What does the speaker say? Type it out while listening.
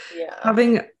Yeah.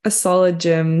 having a solid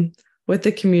gym with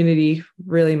the community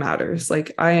really matters.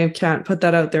 Like I can't put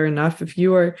that out there enough. If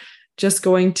you are just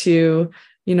going to,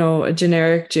 a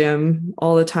generic gym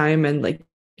all the time and like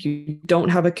you don't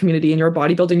have a community and you're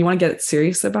bodybuilding, you want to get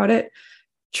serious about it,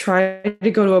 try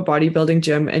to go to a bodybuilding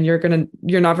gym and you're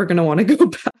never gonna want to go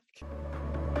back.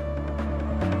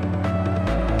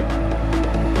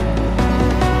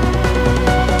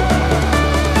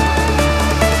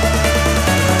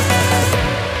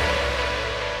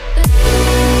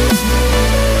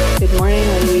 Good morning,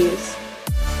 ladies.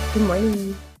 Good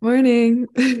morning. Morning.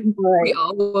 All We right.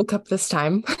 all woke up this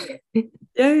time.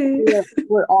 Yay.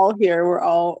 We're all here. We're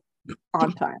all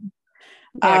on time.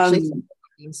 I actually Um,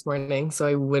 this morning, so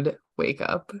I would wake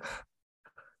up.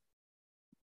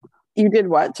 you did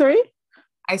what? Sorry?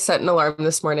 I set an alarm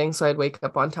this morning, so I'd wake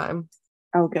up on time.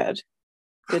 Oh, good.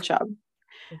 Good job.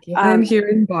 Thank you. I'm here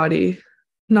in body,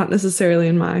 not necessarily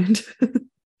in mind.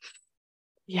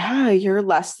 Yeah, you're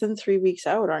less than 3 weeks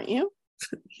out, aren't you?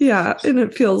 Yeah, and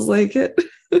it feels like it.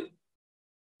 Do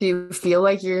you feel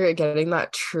like you're getting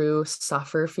that true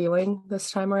suffer feeling this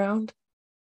time around?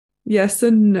 Yes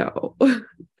and no.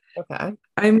 Okay.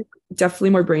 I'm definitely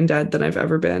more brain dead than I've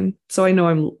ever been. So I know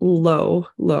I'm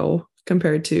low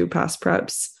compared to past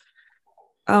preps.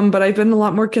 But I've been a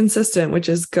lot more consistent, which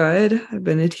is good. I've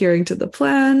been adhering to the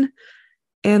plan.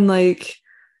 And like,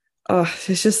 oh,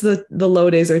 it's just the low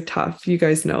days are tough. You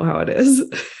guys know how it is.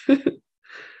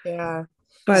 Yeah.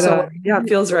 But So yeah, it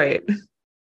feels right.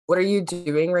 what are you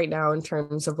doing right now in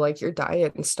terms of like your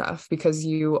diet and stuff? Because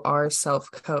you are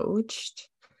self-coached,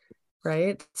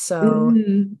 right? So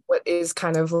Mhm. what is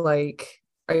kind of like,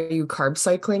 are you carb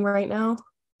cycling right now?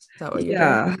 Is that what you're doing?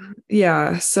 Yeah.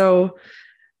 Yeah. So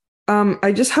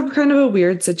I just have kind of a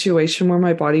weird situation where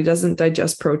my body doesn't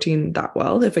digest protein that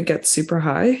well if it gets super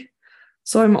high.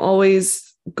 So I'm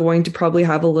always going to probably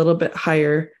have a little bit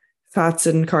higher fats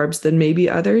and carbs than maybe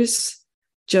others,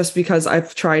 just because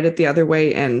I've tried it the other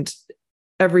way and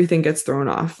everything gets thrown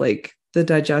off, like the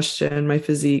digestion, my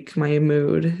physique, my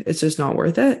mood. It's just not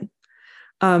worth it.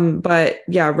 But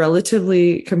yeah,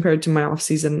 relatively compared to my off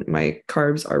season, my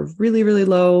carbs are really, really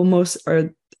low. Most are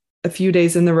a few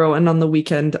days in the row, and on the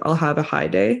weekend, I'll have a high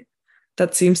day.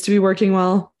 That seems to be working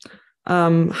well.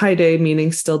 High day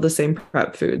meaning still the same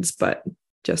prep foods, but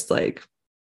just like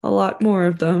a lot more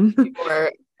of them.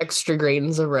 Or extra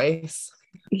grains of rice?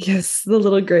 Yes, the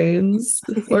little grains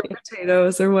or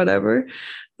potatoes or whatever.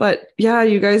 But yeah,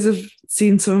 you guys have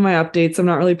seen some of my updates. I'm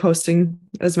not really posting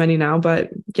as many now, but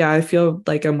yeah, I feel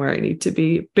like I'm where I need to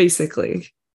be, basically.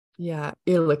 Yeah,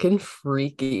 you're looking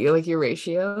freaky. Like your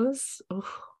ratios. Oh,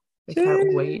 I can't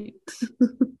Yay. wait.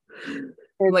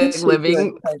 Like It's super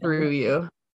living exciting. through you.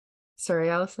 Sorry,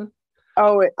 Allison.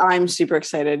 Oh, I'm super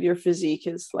excited. Your physique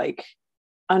is like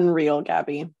unreal,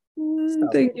 Gabby. So,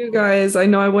 Thank you guys. I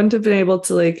know I wouldn't have been able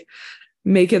to like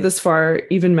make it this far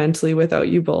even mentally without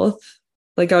you both.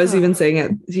 Like I was even saying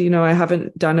it, I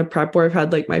haven't done a prep where I've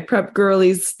had like my prep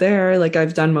girlies there. Like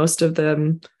I've done most of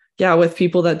them, yeah, with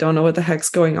people that don't know what the heck's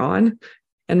going on.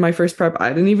 And my first prep, I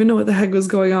didn't even know what the heck was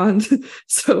going on.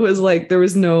 So it was like there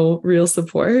was no real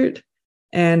support.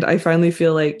 And I finally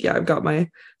feel like, yeah, I've got my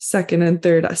second and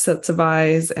third sets of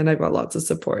eyes and I've got lots of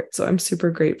support. So I'm super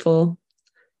grateful.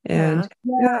 And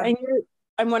Yeah. yeah, yeah. and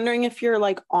I'm wondering if your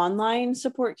like online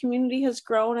support community has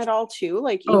grown at all too,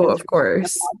 like Oh, even of through the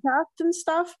course. podcast and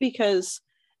stuff, because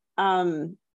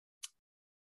um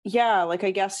yeah, like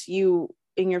I guess you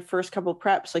in your first couple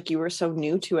preps, like you were so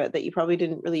new to it that you probably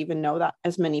didn't really even know that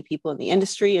as many people in the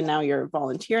industry, and now you're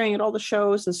volunteering at all the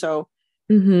shows, and so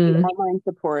the Mm-hmm. online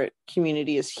support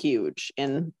community is huge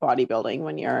in bodybuilding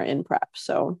when you're in prep.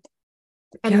 So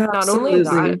And Yeah, not only that,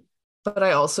 absolutely. but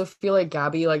I also feel like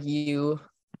Gabby, like you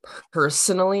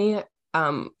personally,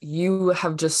 you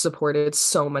have just supported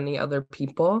so many other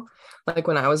people. Like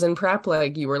when I was in prep,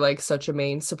 like you were like such a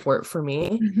main support for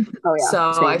me. oh yeah,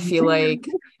 So I same. feel like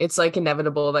it's like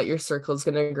inevitable that your circle is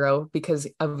going to grow because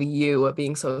of you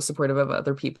being so supportive of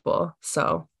other people.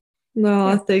 So No,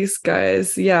 yeah, thanks,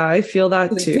 guys. Yeah, I feel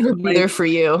that it's too. going to be there Like, for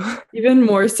you. even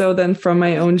more so than from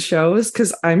my own shows,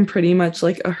 because I'm pretty much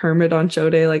like a hermit on show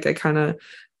day. Like, I kind of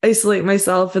isolate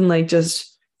myself and like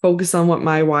just focus on what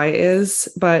my why is.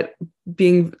 But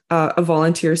being a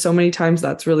volunteer so many times,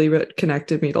 that's really what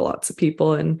connected me to lots of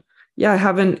people. And yeah,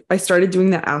 I started doing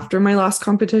that after my last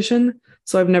competition.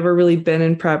 So I've never really been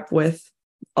in prep with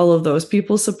all of those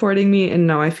people supporting me. And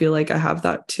now I feel like I have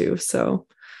that too. So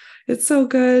it's so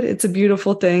good. It's a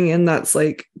beautiful thing. And that's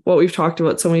like what we've talked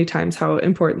about so many times, how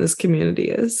important this community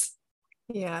is.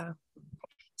 Yeah.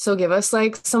 So give us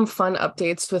like some fun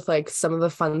updates with like some of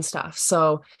the fun stuff.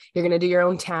 So you're gonna do your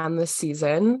own tan this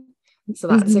season. So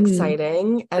that's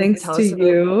exciting. And Thanks tell to us about,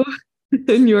 you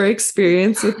and your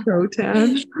experience with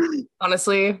Protan.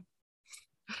 honestly,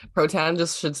 Protan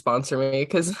just should sponsor me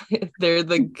because they're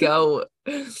the goat.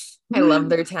 I love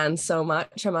their tan so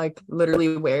much. I'm like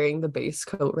literally wearing the base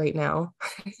coat right now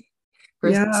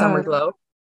for summer glow.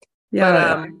 Yeah,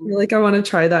 But I feel like I want to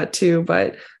try that too,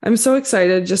 but I'm so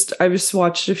excited. I just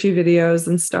watched a few videos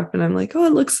and stuff, and I'm like,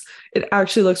 oh, it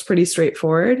actually looks pretty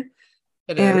straightforward.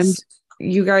 it And is.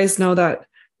 you guys know that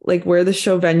like where the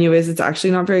show venue is, it's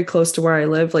actually not very close to where I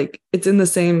live. Like it's in the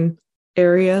same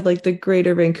area, like the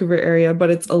greater Vancouver area,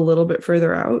 but it's a little bit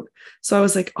further out. So I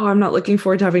was like, oh, I'm not looking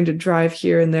forward to having to drive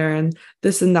here and there and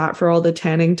this and that for all the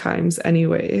tanning times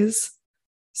anyways.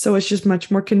 So it's just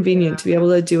much more convenient to be able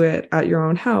to do it at your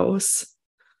own house.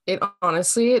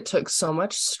 It took so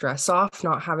much stress off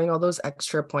not having all those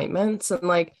extra appointments. And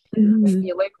like, I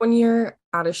feel like when you're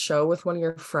at a show with one of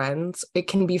your friends, it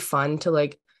can be fun to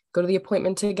like go to the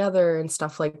appointment together and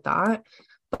stuff like that.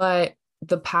 But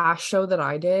the past show that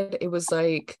I did, it was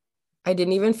like, I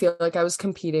didn't even feel like I was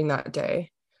competing that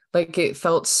day. Like it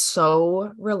felt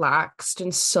so relaxed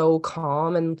and so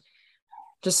calm and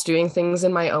just doing things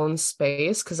in my own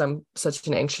space because I'm such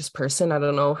an anxious person. I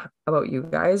don't know about you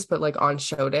guys, but like on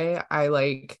show day,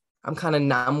 I'm kind of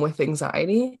numb with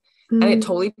anxiety. And it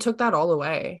totally took that all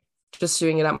away, just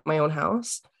doing it at my own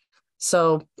house.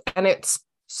 So, and it's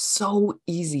so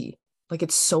easy. Like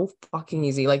it's so fucking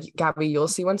easy. Like Gabby, you'll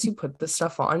see once you put this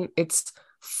stuff on, it's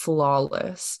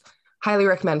flawless. Highly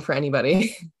recommend for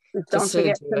anybody. Don't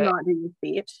forget to not do your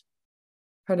feet.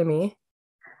 Pardon me?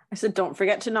 I said, don't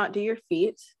forget to not do your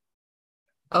feet.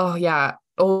 Oh yeah.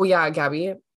 Oh yeah,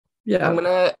 Gabby.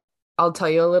 Yeah. I'll tell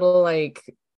you a little like,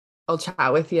 I'll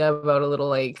chat with you about a little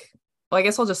like, well, I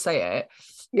guess I'll just say it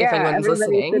if anyone's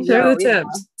listening. Share the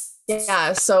tips.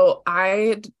 Yeah. So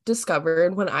I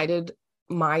discovered when I did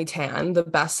my tan, the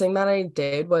best thing that I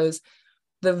did was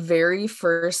the very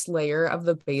first layer of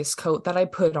the base coat that I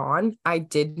put on, I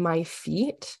did my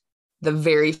feet, the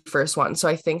very first one. So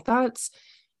I think that's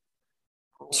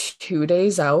 2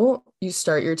 days out, you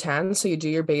start your tan. So you do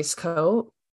your base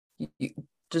coat, you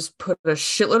just put a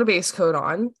shitload of base coat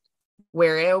on,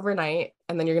 wear it overnight,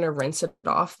 and then you're going to rinse it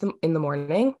off in the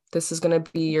morning. This is going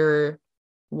to be your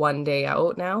 1 day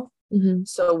out now.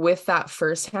 So with that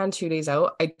first tan 2 days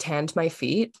out, I tanned my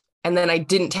feet and then I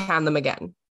didn't tan them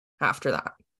again after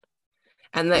that.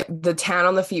 And the tan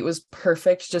on the feet was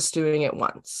perfect just doing it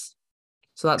once.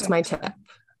 So that's my tip.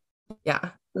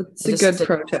 Yeah. That's a good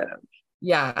pro tip.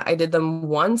 Yeah, I did them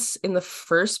once in the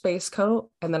first base coat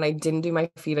and then I didn't do my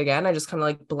feet again. I just kind of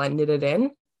like blended it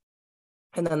in.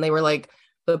 And then they were like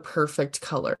the perfect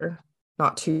color,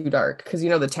 not too dark. Because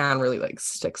the tan really like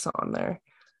sticks on there.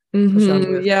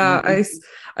 Yeah,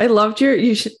 I loved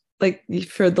you should like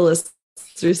for the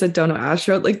listeners that don't know, Ash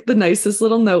wrote like the nicest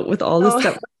little note with all the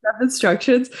step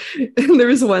instructions. And there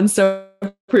was one step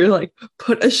where you're like,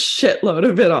 put a shitload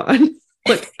of it on.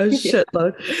 Like a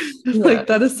shitload. Like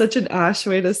that is such an Ash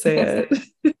way to say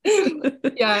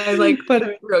it. Yeah, I like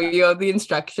wrote you out the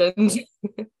instructions.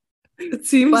 It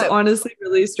seems honestly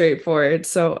really straightforward.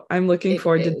 So I'm looking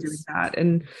forward to doing that.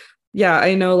 And yeah,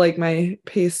 I know like my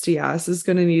pasty ass is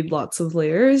going to need lots of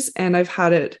layers. And I've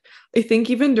had it, I think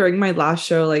even during my last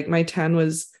show, like my tan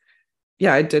was,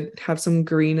 yeah, I did have some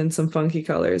green and some funky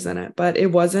colors in it, but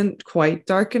it wasn't quite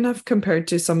dark enough compared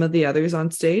to some of the others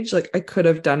on stage. Like I could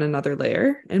have done another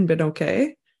layer and been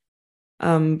okay.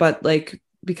 But like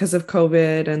because of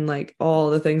COVID and like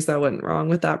all the things that went wrong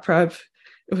with that prep,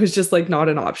 it was just like not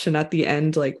an option at the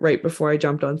end, like right before I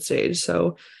jumped on stage.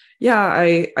 So yeah,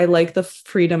 I like the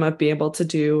freedom of being able to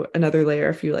do another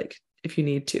layer if you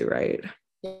need to, right?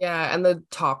 Yeah, and the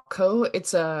top coat,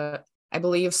 I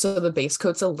believe so the base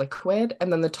coat's a liquid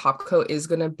and then the top coat is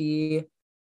going to be,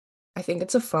 I think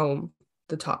it's a foam,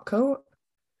 the top coat.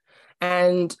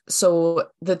 And so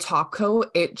the top coat,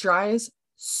 it dries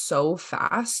so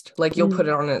fast. Like you'll put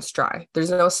it on and it's dry. There's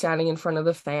no standing in front of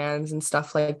the fans and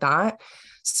stuff like that.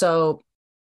 So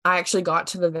I actually got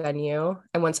to the venue,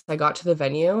 and once I got to the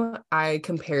venue, I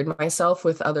compared myself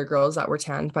with other girls that were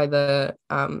tanned by the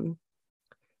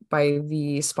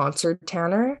sponsored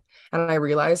tanner, and I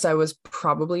realized I was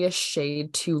probably a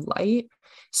shade too light.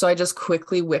 So I just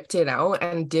quickly whipped it out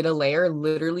and did a layer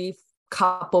literally a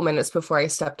couple minutes before I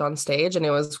stepped on stage, and it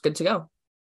was good to go.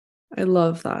 I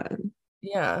love that.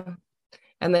 Yeah.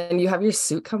 And then you have your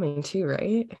suit coming too,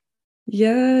 right?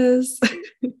 Yes.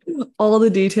 All the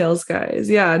details, guys.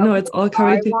 Yeah, no, it's all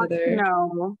coming together.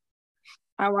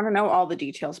 I want to know all the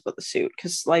details about the suit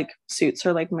because like suits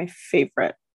are like my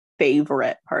favorite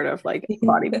favorite part of like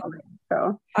bodybuilding.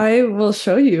 So I will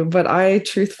show you, but I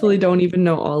truthfully don't even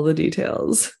know all the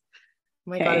details.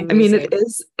 Oh my God, Okay. I mean, it amazing.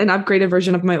 is an upgraded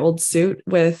version of my old suit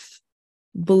with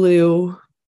blue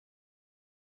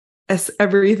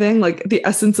everything, like the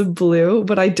essence of blue,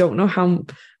 but I don't know how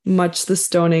much the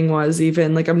stoning was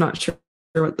even. Like, I'm not sure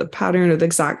what the pattern or the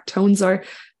exact tones are.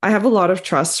 I have a lot of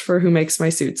trust for who makes my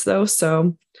suits though.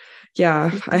 So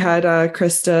yeah, I had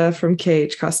Krista from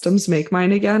KH Customs make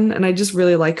mine again, and I just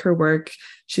really like her work.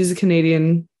 She's a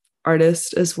Canadian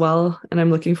artist as well, and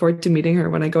I'm looking forward to meeting her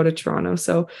when I go to Toronto.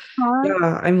 So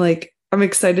yeah, I'm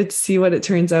excited to see what it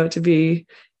turns out to be.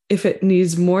 If it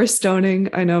needs more stoning,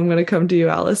 I know I'm going to come to you,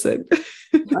 Allison,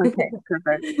 okay,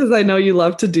 perfect. because I know you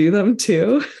love to do them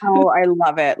too. Oh, I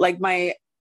love it. Like my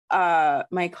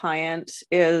client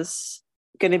is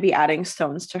going to be adding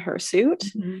stones to her suit.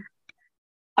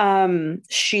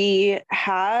 She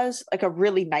has like a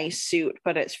really nice suit,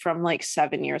 but it's from like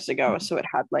 7 years ago, so it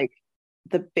had like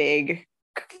the big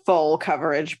full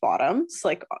coverage bottoms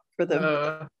like for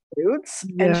the boots.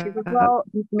 And she's like, well,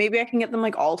 maybe I can get them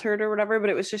like altered or whatever, but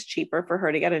it was just cheaper for her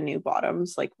to get a new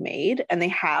bottoms like made, and they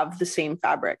have the same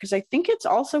fabric because I think it's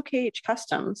also KH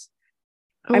Customs.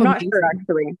 I'm not sure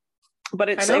actually, but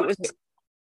it was.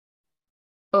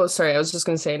 Oh, sorry. I was just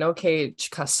gonna say, no, KH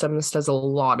Customs does a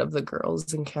lot of the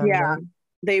girls in Canada. Yeah,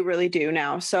 they really do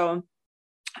now. So,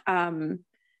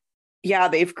 yeah,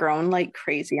 they've grown like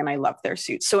crazy, and I love their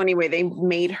suits. So anyway, they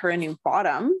made her a new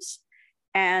bottoms,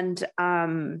 and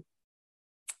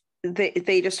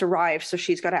they just arrived, so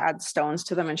she's got to add stones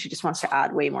to them, and she just wants to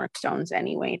add way more stones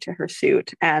anyway to her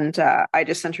suit. And I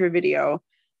just sent her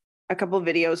a couple of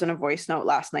videos and a voice note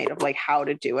last night of like how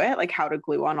to do it, like how to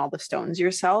glue on all the stones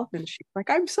yourself. And she's like,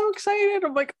 I'm so excited.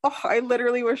 I'm like, oh, I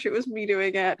literally wish it was me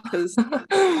doing it, because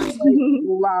I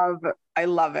love it.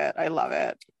 I love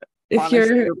it.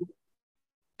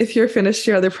 If you're finished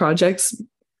your other projects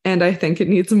and I think it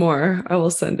needs more, I will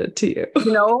send it to you.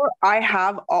 You know, I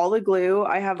have all the glue,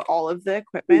 I have all of the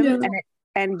equipment,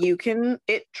 and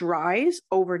it dries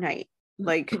overnight,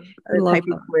 like the type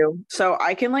of glue. So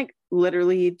I can like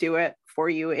literally do it for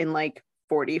you in like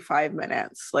 45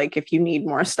 minutes, like if you need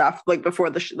more stuff, like before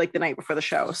the night before the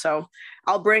show. So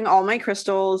I'll bring all my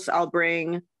crystals, I'll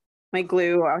bring my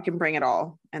glue, I can bring it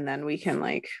all, and then we can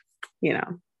like, you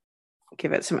know,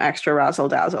 give it some extra razzle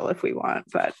dazzle if we want.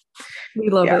 But we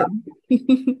love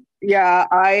it. Yeah,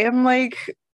 I am like,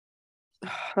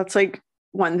 that's like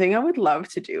one thing I would love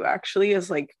to do actually, is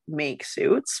like make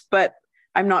suits, but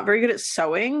I'm not very good at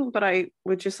sewing. But I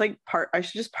would just like I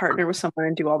should just partner with someone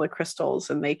and do all the crystals,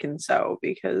 and they can sew,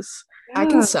 because I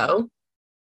can sew.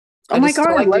 Oh my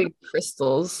God, like doing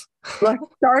crystals. Let's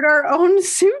start our own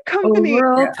suit company.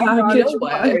 Overall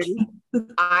package.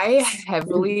 I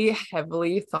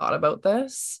heavily thought about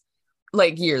this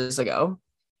like years ago.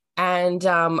 And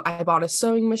I bought a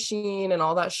sewing machine and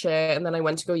all that shit. And then I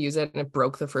went to go use it, and it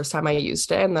broke the first time I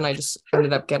used it. And then I just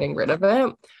ended up getting rid of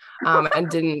it and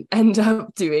didn't end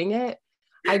up doing it.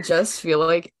 I feel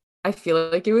like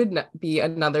it would be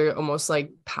another almost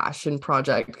like passion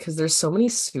project, because there's so many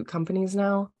suit companies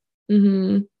now.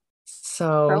 Mm-hmm.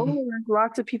 So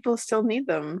lots of people still need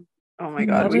them. Oh my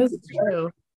God. That is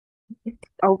true.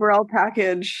 Overall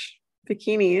package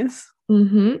bikinis.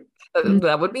 Mm-hmm.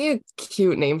 That would be a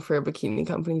cute name for a bikini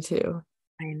company too.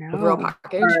 I know. Overall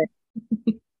package.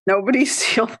 Right. Nobody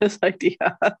steal this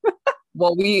idea.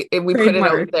 Well, we put it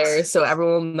out there so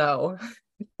everyone will know.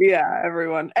 Yeah,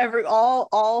 everyone.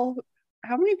 All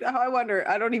I wonder,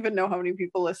 I don't even know how many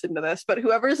people listen to this, but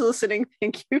whoever's listening,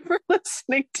 thank you for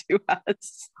listening to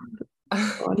us.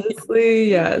 Honestly,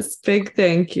 yes. Big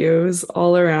thank yous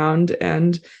all around.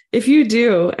 And if you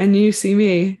do and you see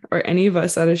me or any of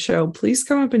us at a show, please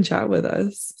come up and chat with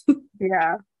us.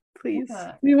 Yeah, please.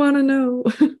 We want to know.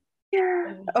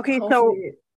 Yeah. Okay, so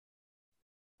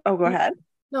go ahead.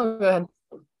 No, go ahead.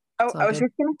 Oh, I was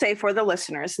just gonna say, for the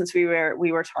listeners, since we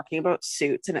were talking about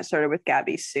suits, and it started with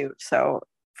Gabby's suit. So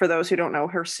for those who don't know,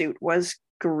 her suit was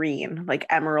green, like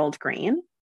emerald green,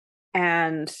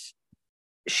 and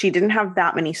she didn't have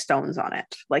that many stones on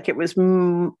it. Like it was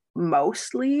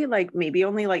mostly like maybe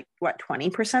only like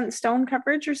 20% stone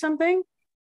coverage or something.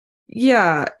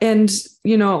 Yeah, and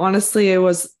honestly, I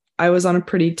was on a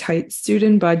pretty tight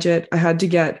student budget. I had to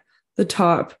get the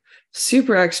top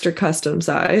super extra custom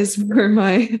size for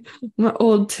my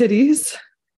old titties,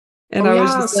 and I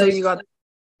was just like, you got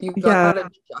that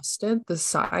adjusted, the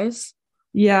size.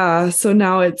 Yeah, so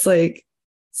now it's like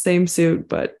same suit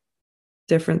but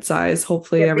different size.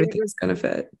 Hopefully everything's gonna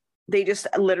fit. They just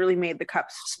literally made the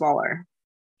cups smaller.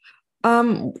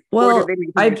 Or Well, did they make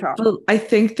a new top? I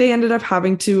think they ended up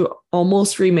having to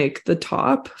almost remake the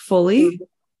top fully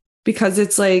because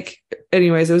it's like,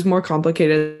 anyways, it was more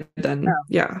complicated than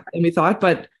than we thought,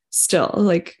 but still,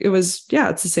 like it was,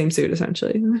 it's the same suit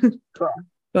essentially. Cool.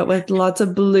 But with lots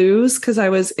of blues, because I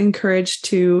was encouraged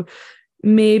to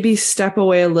maybe step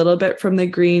away a little bit from the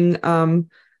green.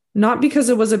 Not because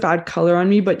it was a bad color on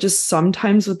me, but just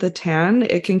sometimes with the tan,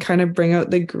 it can kind of bring out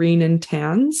the green and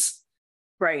tans.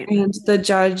 Right. And the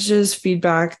judge's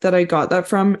feedback that I got that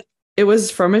from, it was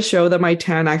from a show that my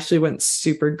tan actually went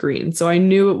super green. So I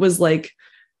knew it was like,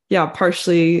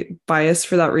 partially biased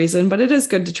for that reason, but it is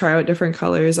good to try out different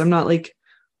colors. I'm not like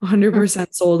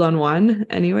 100% sold on one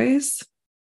anyways.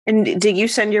 And did you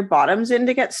send your bottoms in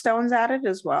to get stones added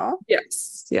as well?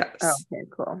 Yes. Okay,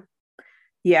 cool.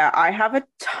 Yeah, I have a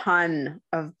ton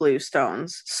of blue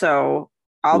stones, so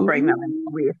I'll bring them in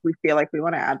if we feel like we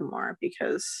want to add more,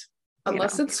 because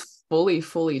unless it's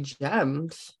fully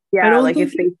gemmed. Yeah, I don't like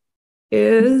if they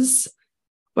is,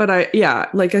 but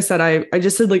like I said, I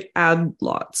just said like add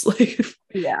lots, like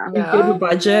gave a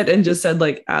budget and just said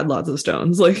like add lots of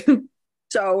stones, like.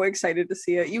 So excited to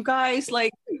see it, you guys.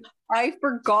 Like, I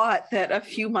forgot that a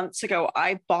few months ago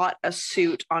I bought a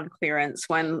suit on clearance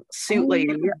when Suit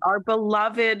Lady, our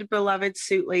beloved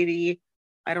Suit Lady,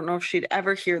 I don't know if she'd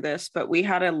ever hear this, but we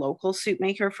had a local suit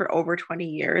maker for over 20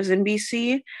 years in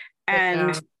BC,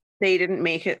 and they didn't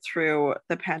make it through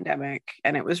the pandemic,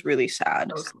 and it was really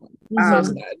sad. So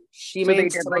sad. She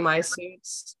made some of my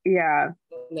suits. Yeah.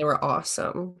 And they were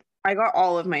awesome. I got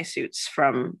all of my suits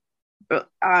from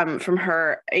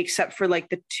her, except for like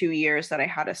the 2 years that I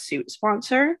had a suit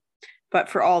sponsor, but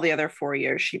for all the other 4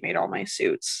 years she made all my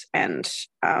suits, and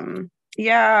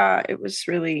it was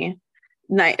really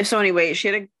nice. So anyway,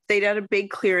 they did a big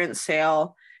clearance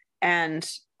sale, and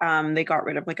they got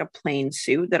rid of like a plain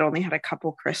suit that only had a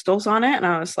couple crystals on it, and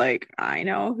I was like, I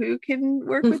know who can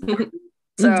work with me.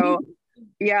 So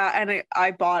and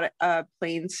I bought a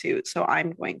plain suit, so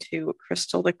I'm going to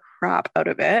crystal the crap out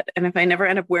of it. And if I never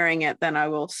end up wearing it, then I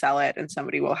will sell it, and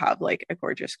somebody will have like a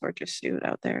gorgeous suit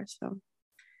out there. So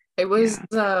it was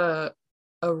a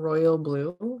royal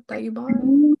blue that you bought?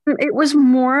 It was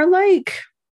more like,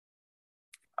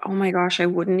 oh my gosh, I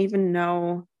wouldn't even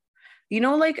know.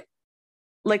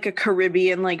 Like a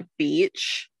Caribbean like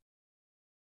beach.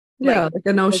 Like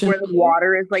an ocean. Like where the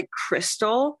water is like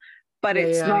crystal. But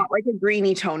it's not like a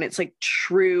greeny tone. It's like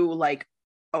true, like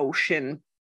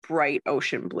bright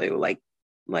ocean blue, like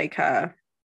a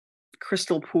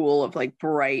crystal pool of like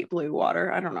bright blue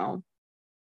water. I don't know.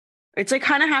 It's like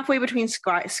kind of halfway between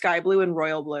sky blue and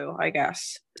royal blue, I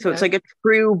guess. So it's like a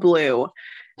true blue.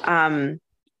 What are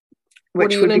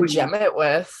you gonna gem it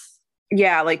with?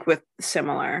 Yeah, like with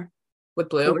similar. With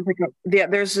blue?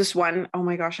 There's this one, oh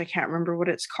my gosh, I can't remember what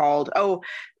it's called. Oh,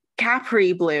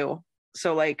 Capri blue.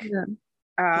 So like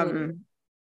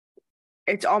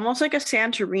it's almost like a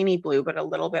Santorini blue, but a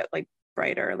little bit like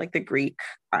brighter, like the Greek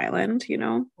island,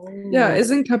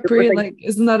 Isn't Capri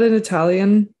isn't that an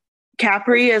Italian?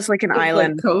 Capri is like an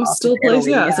island, like coastal place.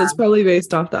 So it's probably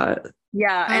based off that.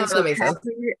 And so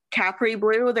Capri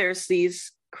blue, there's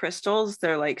these crystals,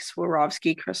 they're like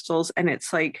Swarovski crystals, and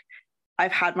it's like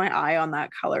I've had my eye on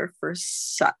that color for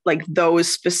like those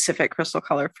specific crystal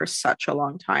color for such a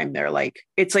long time. They're like,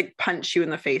 it's like punch you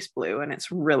in the face blue, and it's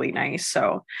really nice.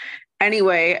 So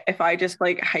anyway, if I just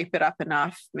like hype it up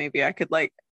enough, maybe I could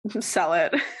like sell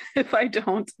it if I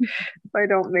don't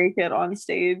make it on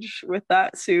stage with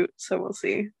that suit. So we'll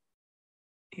see.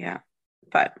 Yeah.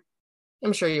 But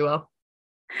I'm sure you will.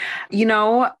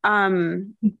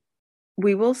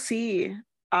 We will see.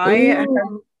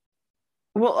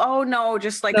 Well, oh no,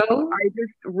 just like I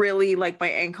just really like my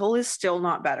ankle is still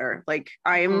not better. Like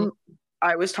I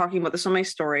was talking about this on my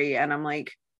story, and I'm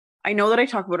like, I know that I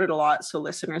talk about it a lot, so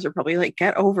listeners are probably like,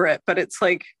 get over it. But it's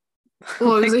like,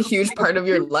 well, it was a huge part of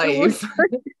your life.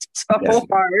 So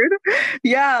hard.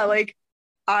 Yeah, like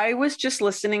I was just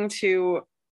listening to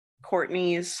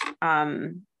Courtney's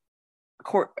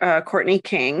Courtney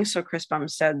King, so Chris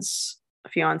Bumstead's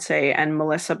fiance, and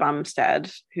Melissa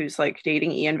Bumstead, who's like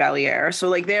dating Ian Valliere. So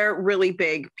like they're really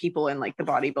big people in like the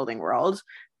bodybuilding world.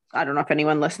 I don't know if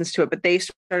anyone listens to it, but they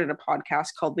started a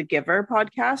podcast called The Giver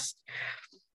Podcast.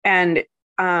 And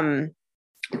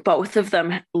both of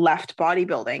them left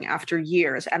bodybuilding after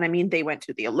years. And I mean, they went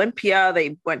to the Olympia,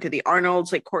 they went to the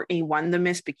Arnold's, like Courtney won the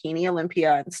Miss Bikini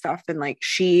Olympia and stuff. And like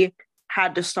she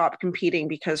had to stop competing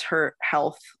because her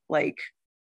health like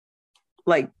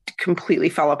completely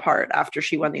fell apart after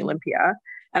she won the Olympia.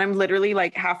 And I'm literally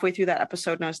like halfway through that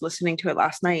episode, and I was listening to it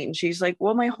last night, and she's like,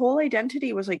 well, my whole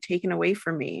identity was like taken away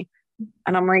from me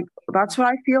And I'm like, that's what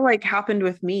I feel like happened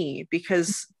with me,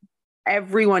 because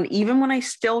everyone, even when I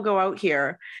still go out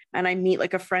here and I meet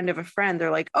like a friend of a friend,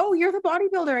 they're like, oh, you're the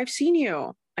bodybuilder, I've seen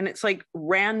you. And it's like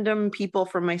random people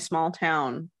from my small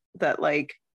town that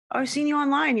like, oh, I've seen you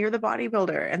online, you're the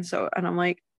bodybuilder. And I'm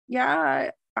like,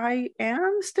 yeah, I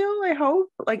am still, I hope.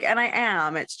 Like, and I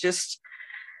am. It's just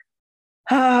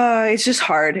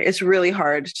hard. It's really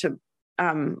hard to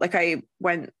like I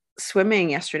went swimming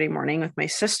yesterday morning with my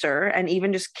sister, and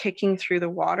even just kicking through the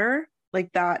water,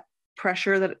 like that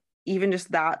pressure that even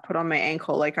just that put on my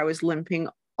ankle, like I was limping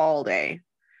all day.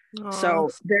 Oh, So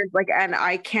there's like, and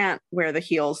I can't wear the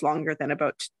heels longer than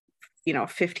about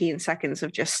 15 seconds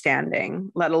of just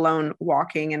standing, let alone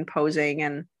walking and posing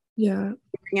and Yeah.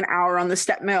 an hour on the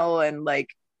step mill and like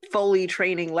fully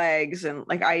training legs. And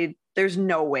like there's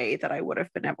no way that I would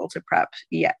have been able to prep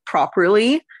yet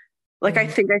properly. Like I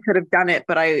think I could have done it,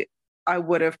 but I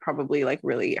would have probably like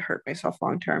really hurt myself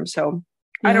long term. So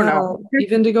I don't know.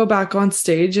 Even to go back on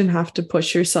stage and have to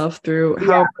push yourself through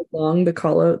how long the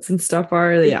call outs and stuff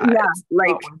are. Yeah.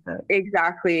 Like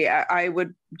exactly. I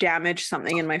would damage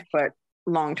something in my foot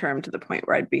long term to the point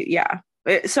where I'd be,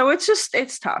 so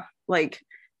it's tough. Like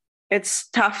it's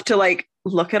tough to like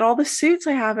look at all the suits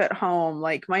I have at home,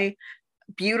 like my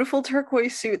beautiful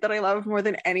turquoise suit that I love more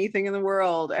than anything in the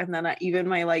world, and then even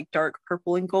my like dark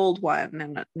purple and gold one,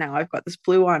 and now I've got this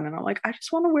blue one, and I'm like, I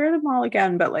just want to wear them all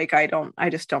again, but like I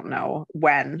just don't know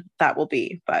when that will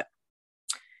be. But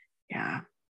yeah,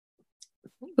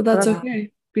 but that's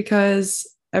okay, because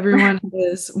everyone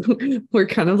we're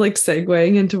kind of like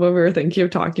segueing into what we were thinking of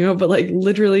talking about, but like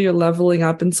literally you're leveling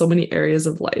up in so many areas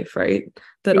of life, right,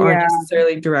 that aren't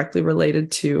necessarily directly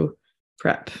related to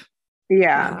prep.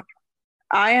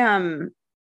 I am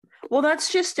well,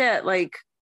 that's just it. Like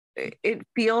it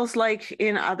feels like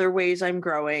in other ways I'm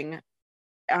growing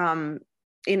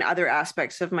in other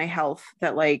aspects of my health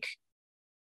that like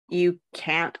you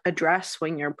can't address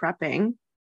when you're prepping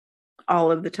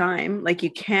all of the time. Like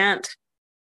you can't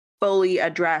fully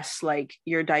address like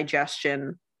your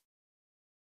digestion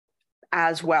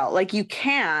as well. Like you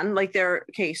can, like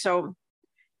so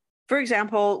for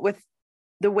example, with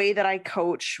the way that I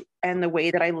coach and the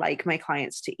way that I like my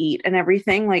clients to eat and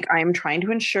everything, like I'm trying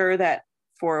to ensure that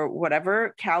for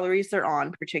whatever calories they're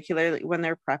on, particularly when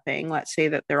they're prepping, let's say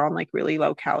that they're on like really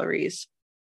low calories,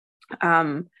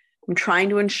 I'm trying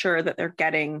to ensure that they're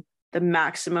getting the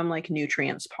maximum like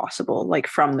nutrients possible, like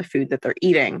from the food that they're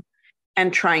eating,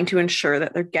 and trying to ensure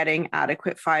that they're getting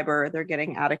adequate fiber, they're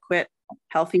getting adequate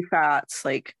healthy fats,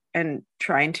 like, and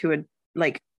trying to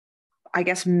like, I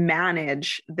guess,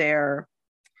 manage their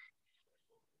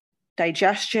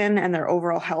digestion and their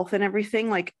overall health and everything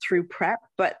like through prep.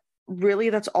 But really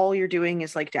that's all you're doing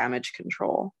is like damage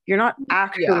control. You're not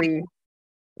actually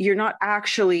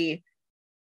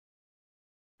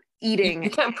eating. You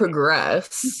can't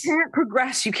progress.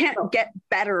 You can't get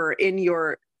better in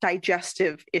your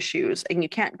digestive issues, and you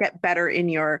can't get better in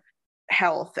your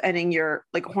health and in your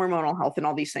like hormonal health and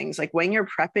all these things. Like when you're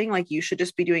prepping, like you should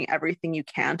just be doing everything you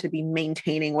can to be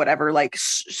maintaining whatever like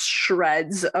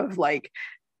shreds of like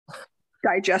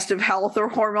digestive health or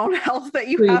hormone health that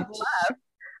you have left.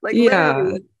 Like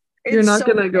you're not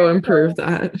gonna go improve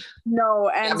that. No.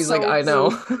 And he's like, I know.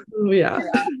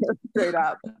 Straight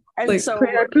up. And like, so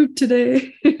I pooped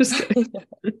today.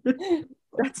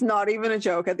 That's not even a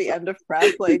joke. At the end of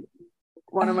prep, like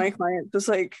one of my clients just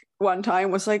like one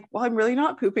time was like, well, I'm really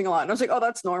not pooping a lot. And I was like, oh,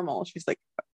 that's normal. She's like,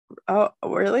 oh,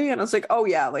 really? And I was like, oh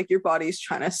yeah, like your body's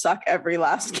trying to suck every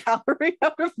last calorie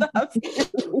out of that.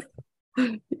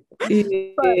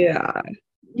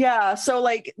 So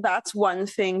like that's one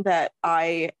thing that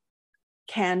I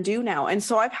can do now. And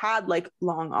so I've had like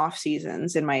long off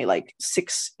seasons in my like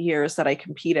 6 years that I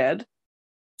competed.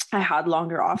 I had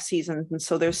longer off seasons, and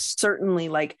so there's certainly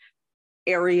like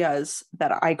areas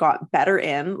that I got better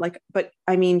in, like, but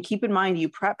I mean, keep in mind you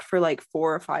prep for like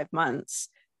 4 or 5 months.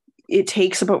 It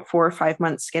takes about 4 or 5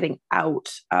 months getting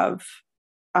out of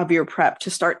your prep to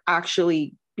start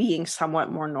actually being somewhat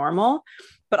more normal.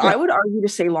 But I would argue to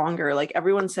say longer. Like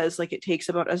everyone says, like it takes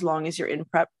about as long as you're in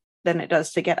prep than it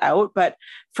does to get out. But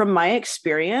from my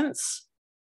experience,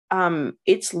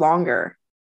 it's longer.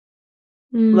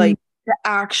 Like to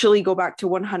actually go back to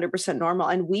 100% normal.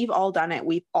 And we've all done it.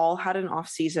 We've all had an off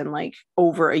season like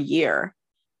over a year.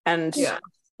 And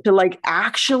to like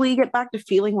actually get back to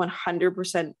feeling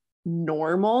 100%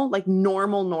 normal, like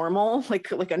normal,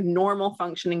 like a normal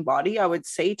functioning body, I would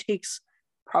say takes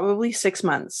probably 6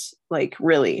 months, like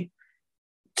really,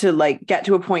 to like get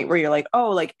to a point where you're like, oh,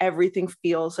 like everything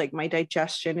feels like my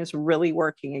digestion is really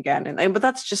working again. And but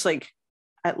that's just like,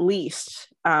 at least,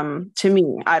 to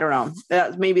me. I don't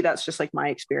know. Maybe that's just like my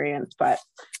experience, but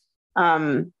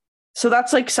so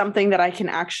that's like something that I can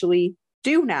actually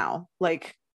do now,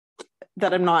 like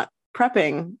that I'm not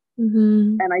prepping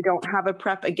and I don't have a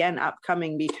prep again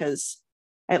upcoming, because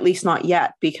at least not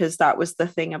yet, because that was the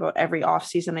thing about every off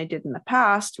season I did in the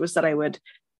past, was that I would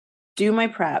do my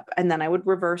prep and then I would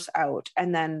reverse out,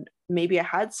 and then maybe I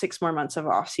had 6 more months of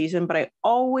off season, but I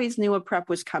always knew a prep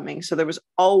was coming. So there was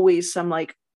always some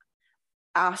like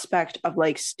aspect of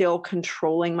like still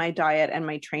controlling my diet and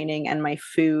my training and my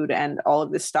food and all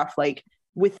of this stuff, like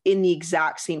within the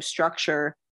exact same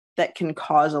structure, that can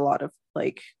cause a lot of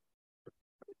like,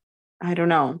 I don't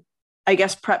know, I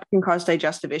guess prep can cause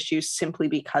digestive issues simply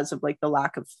because of like the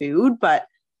lack of food. But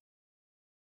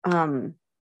does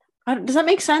that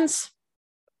make sense?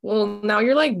 Well, now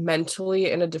you're like mentally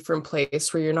in a different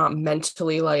place where you're not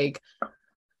mentally like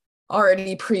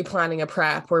already pre-planning a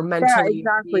prep, or mentally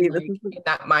exactly. like in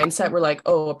that mindset where like,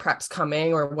 oh, a prep's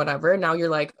coming or whatever. Now you're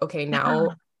like, okay, now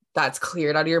that's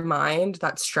cleared out of your mind,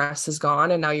 that stress is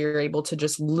gone, and now you're able to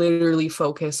just literally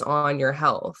focus on your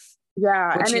health.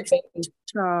 Yeah. Which And it's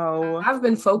so I've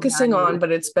been focusing on,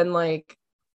 but it's been like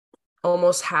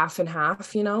almost half and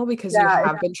half, you know, because you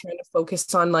have been trying to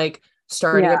focus on like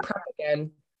starting a prep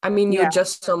again. I mean, you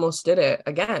just almost did it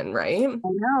again, right? I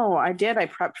know, I did. I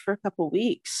prepped for a couple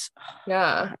weeks.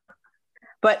 Yeah.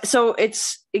 But so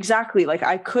it's exactly like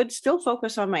I could still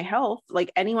focus on my health,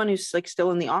 like anyone who's like still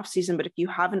in the off season. But if you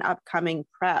have an upcoming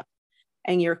prep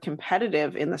and you're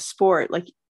competitive in the sport, like,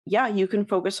 yeah, you can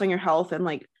focus on your health and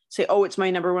like say, oh, it's my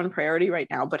number one priority right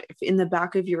now. But if in the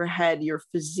back of your head, your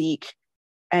physique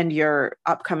and your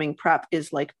upcoming prep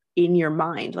is like in your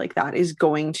mind, like that is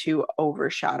going to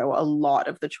overshadow a lot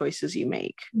of the choices you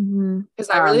make. Because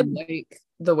I really like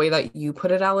the way that you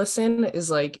put it, Allison, is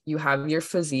like you have your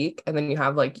physique and then you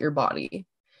have like your body.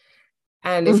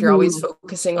 And if you're always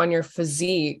focusing on your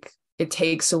physique, it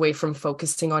takes away from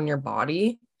focusing on your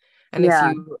body. And if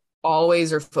you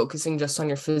always are focusing just on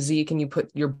your physique and you put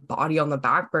your body on the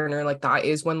back burner, like that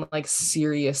is when like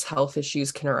serious health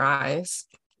issues can arise.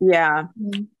 Yeah.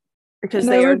 Because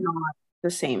they are not the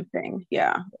same thing.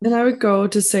 Yeah. And I would go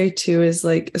to say too, is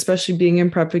like, especially being in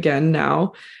prep again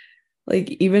now, like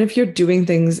even if you're doing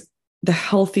things the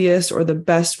healthiest or the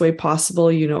best way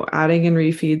possible, you know, adding in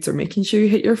refeeds or making sure you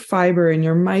hit your fiber and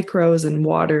your micros and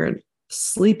water and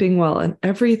sleeping well and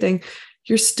everything,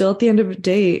 you're still at the end of the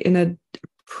day in a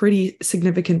pretty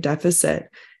significant deficit.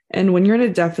 And when you're in a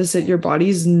deficit, your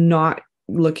body's not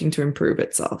looking to improve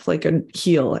itself, like and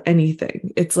heal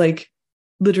anything. It's like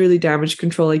literally damage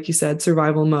control, like you said,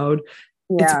 survival mode.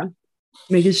 Yeah. It's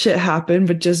making shit happen,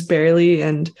 but just barely.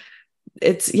 And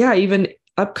it's, even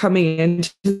upcoming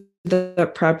into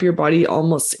the prep, your body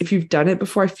almost, if you've done it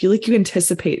before, I feel like you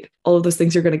anticipate all of those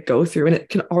things you're going to go through, and it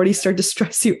can already start to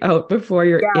stress you out before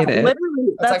you're in it.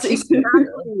 Literally, that's exactly.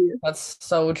 That's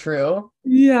so true.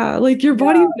 Yeah, like your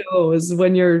body knows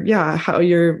when you're how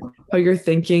you're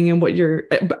thinking and what you're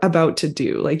about to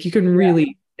do. Like you can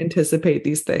really anticipate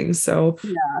these things. So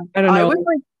I don't know. I was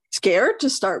like scared to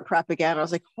start prep again. I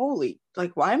was like, holy,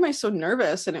 like, why am I so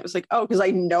nervous? And it was like, oh, because I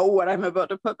know what I'm about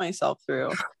to put myself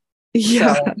through.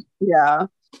 Yeah. So, yeah.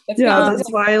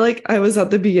 That's why like I was at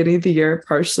the beginning of the year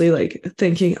partially like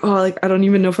thinking, oh, like I don't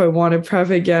even know if I want to prep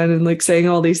again, and like saying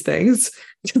all these things.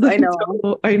 I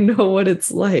know what it's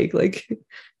like. Like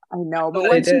I know, but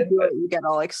once you do it, you get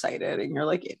all excited and you're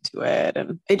like into it,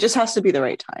 and it just has to be the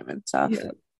right time and stuff.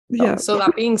 Yeah. So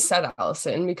that being said,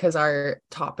 Allison, because our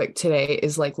topic today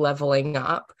is like leveling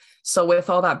up. So with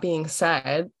all that being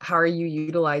said, how are you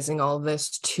utilizing all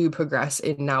this to progress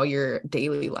in now your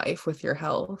daily life with your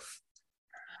health?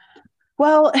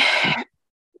 Well,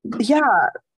 yeah.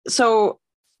 So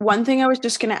one thing I was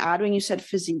just going to add when you said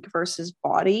physique versus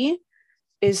body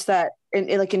is that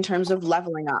in terms of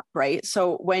leveling up, right?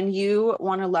 So when you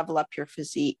want to level up your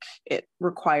physique, it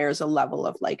requires a level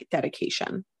of like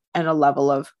dedication and a level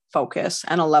of focus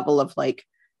and a level of like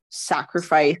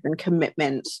sacrifice and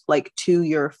commitment like to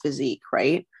your physique,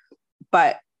 right?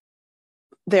 But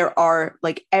there are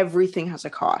like everything has a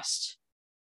cost.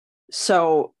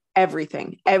 So every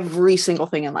single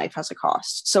thing in life has a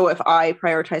cost. So if I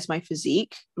prioritize my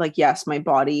physique, like yes, my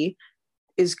body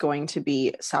is going to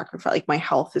be sacrificed, like my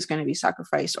health is going to be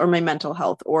sacrificed, or my mental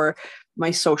health, or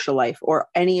my social life, or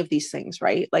any of these things,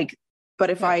 right? Like, but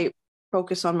if I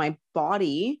focus on my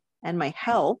body and my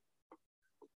health,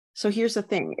 so here's the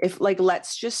thing, if like,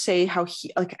 let's just say how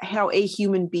a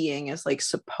human being is like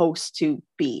supposed to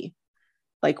be,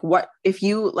 like what if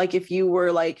you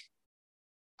were like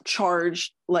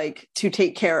charged like to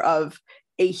take care of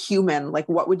a human, like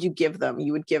what would you give them?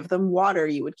 You would give them water,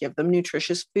 you would give them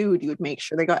nutritious food, you would make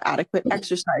sure they got adequate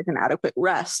exercise and adequate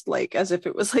rest, like as if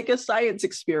it was like a science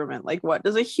experiment. Like, what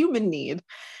does a human need?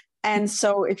 And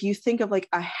so if you think of like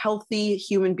a healthy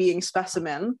human being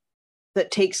specimen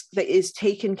that is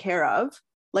taken care of,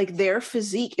 like their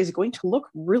physique is going to look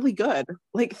really good.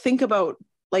 Like think about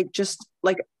like just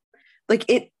like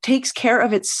it takes care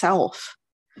of itself.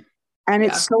 And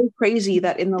it's so crazy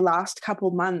that in the last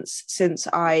couple months, since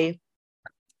I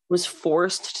was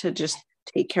forced to just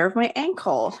take care of my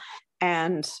ankle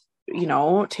and, you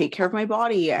know, take care of my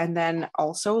body, and then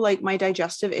also like my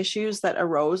digestive issues that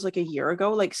arose like a year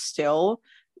ago, like still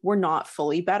were not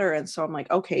fully better. And so I'm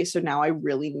like, okay, so now I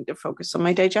really need to focus on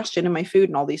my digestion and my food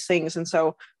and all these things. And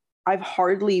so I've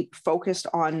hardly focused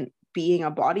on being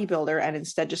a bodybuilder and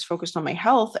instead just focused on my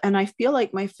health. And I feel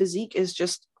like my physique is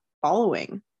just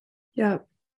following. Yeah.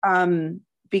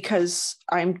 Because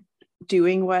I'm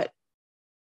doing what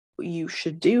you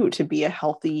should do to be a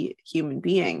healthy human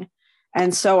being.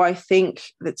 And so I think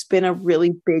that's been a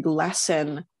really big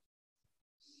lesson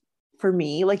for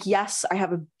me. Like, yes, I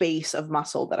have a base of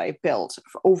muscle that I built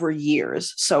for over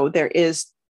years. So there is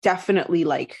definitely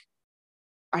like,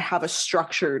 I have a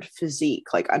structured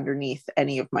physique, like underneath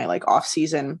any of my like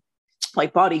off-season,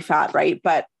 like body fat. Right.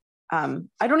 But I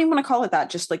don't even want to call it that,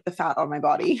 just like the fat on my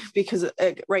body, because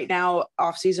right now,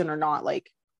 off season or not, like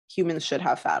humans should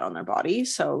have fat on their body.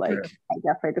 So like, sure. I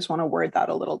guess I just want to word that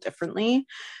a little differently.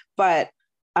 But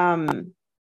I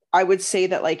would say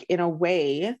that like in a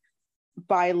way,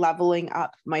 by leveling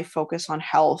up my focus on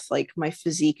health, like my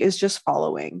physique is just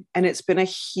following. And it's been a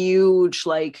huge,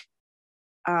 like,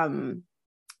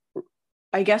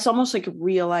 I guess almost like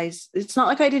realize, it's not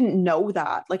like I didn't know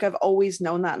that. Like I've always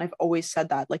known that. And I've always said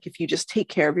that, like, if you just take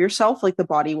care of yourself, like the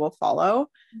body will follow.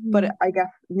 Mm-hmm. But I guess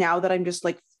now that I'm just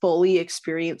like fully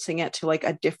experiencing it to like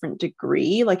a different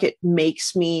degree, like it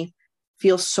makes me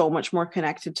feel so much more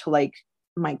connected to like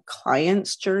my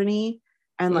client's journey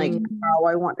and like how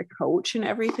I want to coach and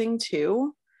everything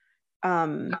too.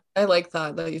 I like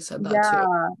that you said that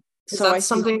too. So that's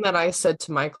something that I said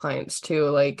to my clients too.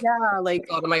 Like, like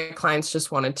a lot of my clients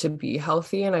just wanted to be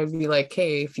healthy, and I'd be like,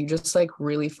 hey, if you just like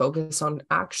really focus on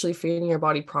actually feeding your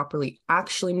body properly,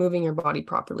 actually moving your body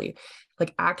properly,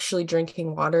 like actually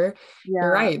drinking water,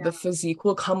 you're right, the physique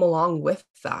will come along with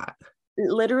that.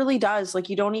 It literally does. Like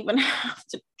you don't even have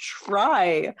to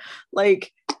try,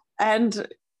 like, and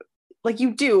like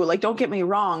you do, like, don't get me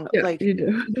wrong, like you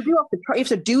do have to try, you have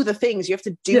to do the things, you have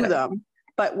to do them.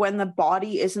 But when the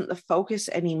body isn't the focus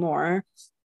anymore,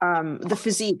 the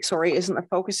physique, isn't the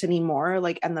focus anymore,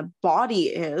 like, and the body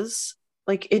is,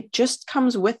 like, it just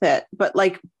comes with it. But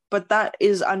that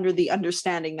is under the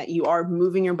understanding that you are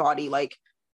moving your body, like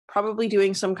probably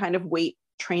doing some kind of weight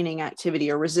training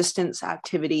activity or resistance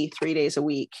activity 3 days a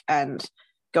week, and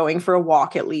going for a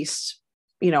walk at least,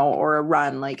 you know, or a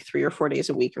run like 3 or 4 days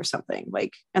a week or something,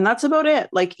 like, and that's about it.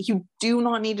 Like you do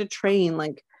not need to train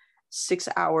like 6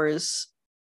 hours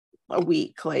a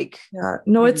week, like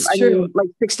it's true. Like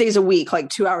 6 days a week, like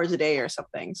 2 hours a day or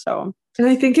something. So, and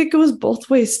I think it goes both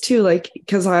ways too, like,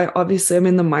 because I'm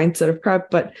in the mindset of prep,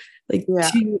 but like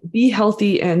to be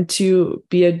healthy and to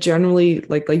be a generally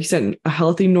like you said, a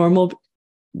healthy, normal,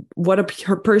 what a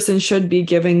person should be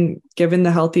given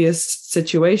the healthiest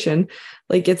situation,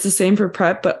 like it's the same for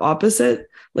prep, but opposite.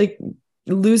 Like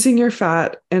losing your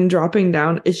fat and dropping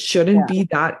down, it shouldn't be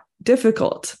that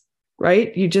difficult,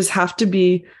 right? You just have to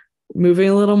be moving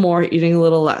a little more, eating a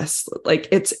little less. Like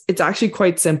it's actually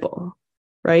quite simple,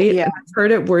 right? Yeah. I've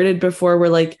heard it worded before where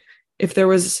like, if there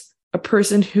was a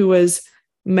person who was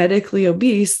medically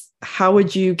obese, how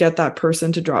would you get that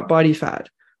person to drop body fat?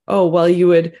 Oh, well, you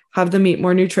would have them eat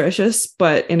more nutritious,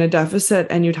 but in a deficit,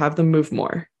 and you'd have them move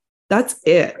more. That's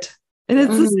it. And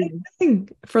it's the same thing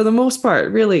for the most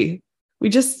part, really.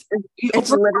 It's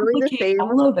literally the same.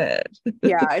 All of it.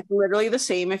 Yeah, it's literally the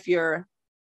same if you're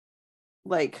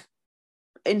like,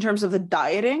 in terms of the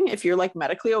dieting, if you're like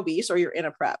medically obese or you're in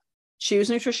a prep, choose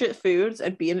nutritious foods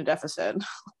and be in a deficit.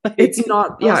 Like, it's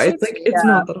not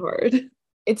that hard.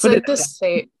 It's like the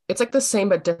same. It's like the same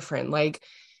but different. Like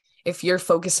if you're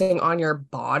focusing on your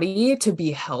body to be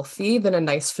healthy, then a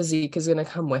nice physique is going to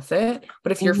come with it.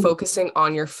 But if you're focusing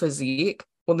on your physique,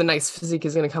 well, the nice physique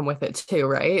is going to come with it too,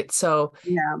 right? So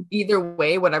either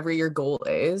way, whatever your goal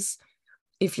is,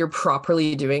 if you're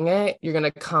properly doing it, you're going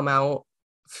to come out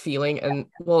feeling, and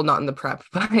well, not in the prep,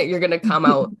 but you're going to come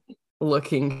out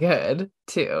looking good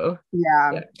too.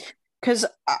 Yeah. Because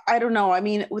I don't know. I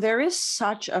mean, there is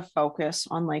such a focus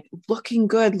on like looking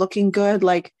good.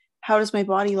 Like, how does my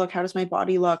body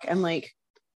look? And like,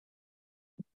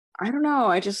 I don't know.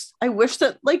 I wish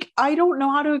that, like, I don't know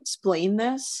how to explain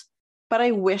this, but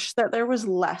I wish that there was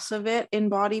less of it in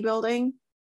bodybuilding.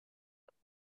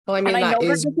 Well, I And mean, I that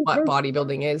know is that what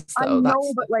bodybuilding is, I though. know,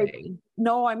 That's but the like, thing.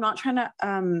 no, I'm not trying to,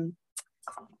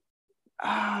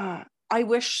 I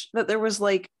wish that there was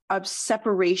like a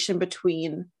separation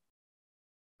between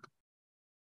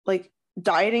like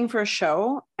dieting for a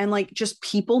show and like just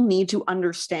people need to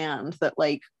understand that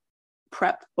like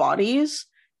prep bodies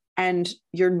and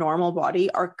your normal body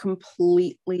are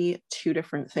completely two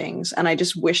different things. And I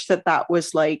just wish that that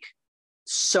was like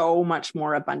so much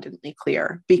more abundantly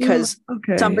clear, because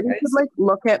Okay. somebody could like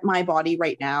look at my body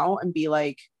right now and be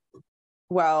like,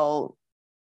 well,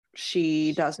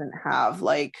 she doesn't have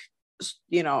like,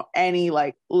 you know, any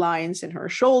like lines in her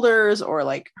shoulders, or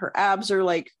like her abs are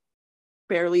like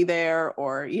barely there,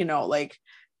 or, you know, like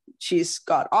she's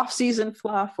got off-season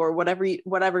fluff, or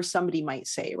whatever somebody might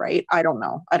say, right? I don't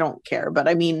know, I don't care, but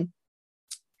I mean,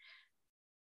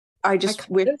 I just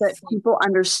wish that people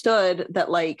understood that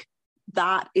like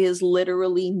that is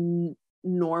literally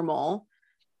normal,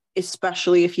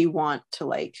 especially if you want to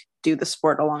like do the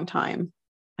sport a long time.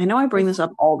 I know I bring this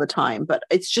up all the time, but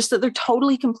it's just that they're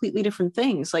totally completely different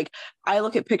things. Like I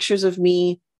look at pictures of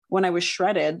me when I was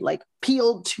shredded, like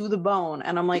peeled to the bone,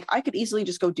 and I'm like, I could easily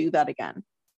just go do that again.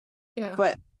 Yeah.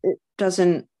 But it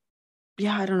doesn't,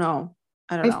 yeah, I don't know.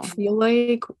 I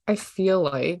feel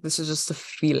like this is just a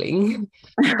feeling,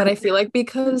 but I feel like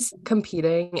because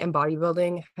competing and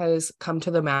bodybuilding has come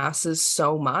to the masses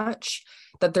so much,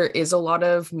 that there is a lot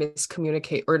of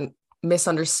miscommunicate or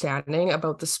misunderstanding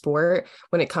about the sport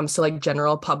when it comes to like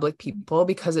general public people,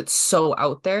 because it's so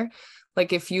out there.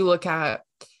 Like if you look at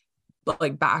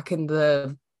like back in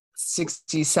the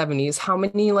 60s, 70s, how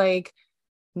many like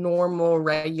normal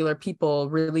regular people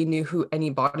really knew who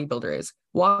any bodybuilder is?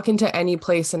 Walk into any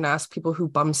place and ask people who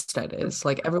Bumstead is,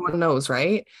 like everyone knows,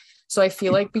 right? So I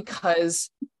feel like because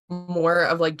more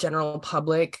of like general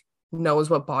public knows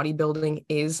what bodybuilding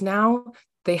is now,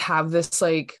 they have this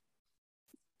like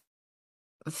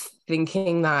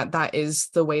thinking that that is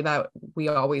the way that we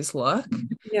always look.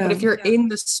 But if you're in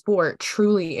the sport,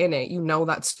 truly in it, you know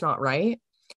that's not right.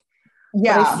 But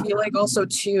I feel like also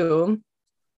too,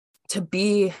 to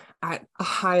be at a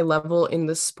high level in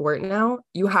the sport now,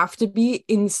 you have to be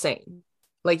insane.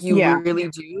 Like you really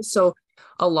do. So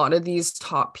a lot of these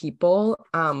top people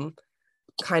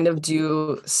kind of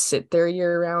do sit there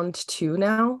year round too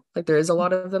now. Like there is a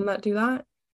lot of them that do that.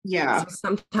 Yeah. So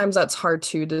sometimes that's hard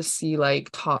too, to see like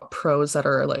top pros that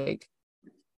are like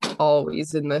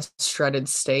always in this shredded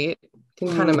state.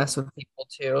 Can kind of mess with people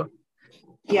too.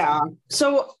 Yeah.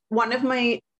 So one of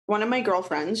my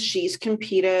girlfriends, she's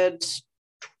competed,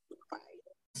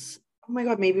 oh my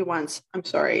god, maybe once. I'm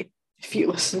sorry if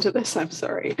you listen to this, I'm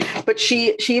sorry. But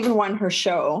she even won her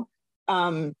show.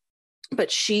 But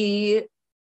she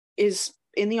is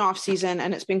in the off season,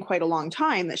 and it's been quite a long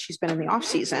time that she's been in the off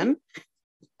season.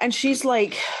 And she's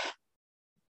like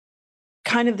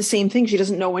kind of the same thing. She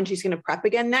doesn't know when she's going to prep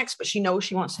again next, but she knows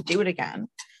she wants to do it again.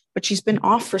 But she's been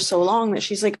off for so long that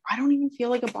she's like, I don't even feel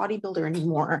like a bodybuilder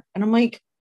anymore. And I'm like,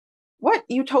 what?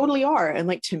 You totally are. And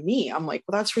like, to me, I'm like,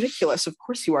 well, that's ridiculous. Of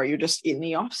course you are. You're just in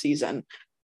the off season.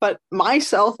 But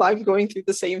myself, I'm going through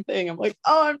the same thing. I'm like,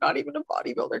 oh, I'm not even a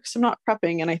bodybuilder because I'm not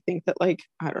prepping. And I think that like,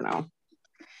 I don't know.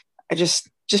 I just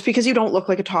because you don't look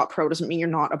like a top pro doesn't mean you're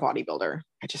not a bodybuilder.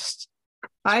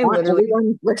 I want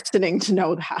everyone listening to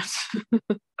know that.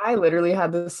 I literally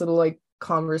had this little like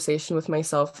conversation with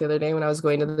myself the other day when I was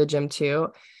going to the gym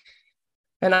too.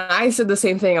 And I said the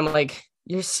same thing. I'm like,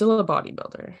 you're still a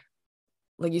bodybuilder.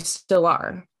 Like you still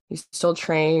are. You still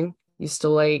train. You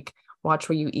still like watch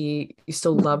what you eat. You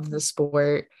still love the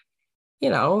sport. You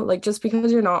know, like just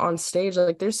because you're not on stage,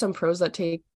 like there's some pros that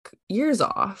take years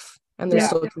off and they're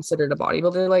still considered a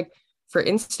bodybuilder. Like for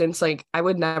instance, like I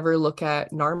would never look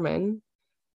at Narman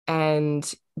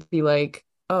and be like,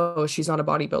 oh, she's not a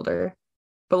bodybuilder.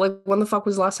 But like when the fuck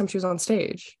was the last time she was on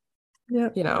stage? Yeah.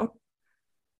 You know?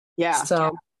 Yeah.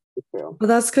 So well,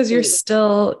 that's because you're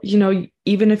still, you know,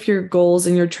 even if your goals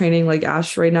and your training like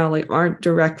Ash right now like aren't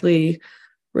directly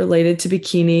related to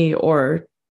bikini or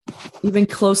even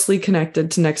closely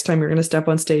connected to next time you're going to step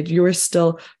on stage, you are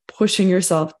still pushing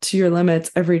yourself to your limits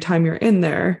every time you're in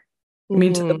there. I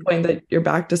mean, to the point that your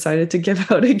back decided to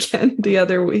give out again the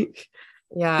other week.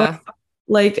 Yeah. But,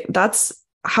 like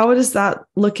how is that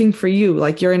looking for you?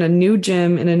 Like you're in a new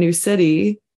gym in a new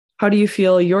city. How do you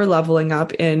feel you're leveling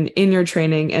up in your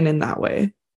training and in that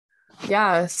way?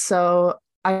 Yeah, so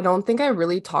I don't think I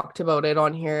really talked about it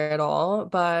on here at all,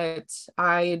 but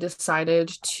I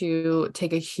decided to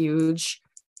take a huge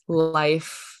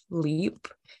life leap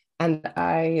and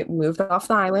I moved off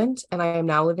the island and I am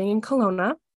now living in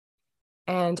Kelowna,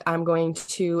 and I'm going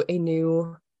to a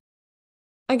new,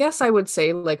 I guess I would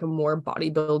say like a more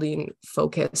bodybuilding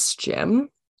focused gym,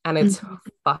 and it's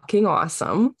fucking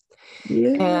awesome.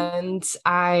 Yeah. And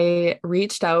I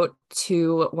reached out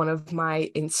to one of my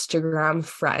Instagram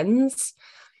friends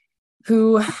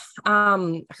who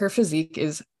her physique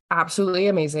is absolutely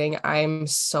amazing. I'm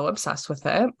so obsessed with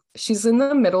it. She's in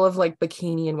the middle of like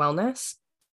bikini and wellness.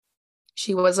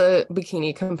 She was a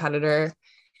bikini competitor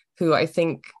who I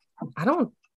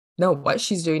don't know what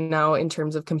she's doing now in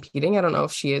terms of competing. I don't know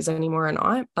if she is anymore or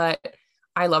not, but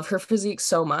I love her physique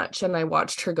so much. And I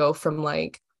watched her go from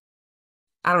like,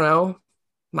 I don't know,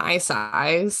 my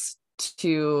size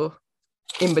to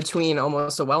in between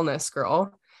almost a wellness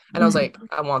girl. And I was like,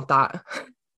 I want that.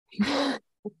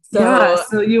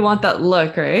 So you want that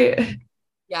look, right?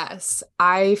 Yes,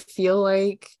 I feel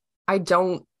like I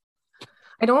don't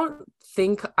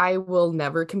think I will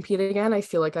never compete again. I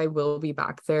feel like I will be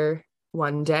back there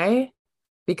one day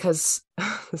because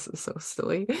this is so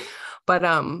silly. But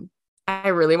I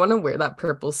really want to wear that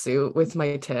purple suit with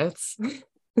my tits.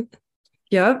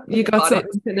 Yep, you got some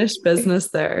unfinished business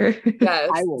there. Yes.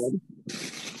 I would.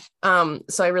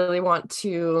 So I really want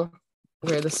to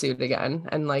wear the suit again.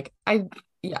 And like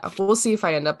we'll see if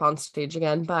I end up on stage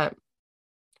again. But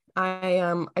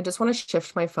I just want to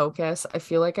shift my focus. I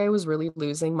feel like I was really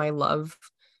losing my love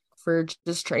for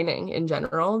just training in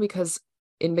general, because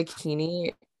in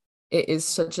bikini it is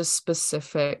such a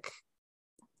specific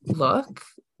look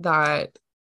that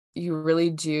you really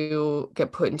do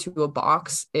get put into a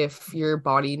box if your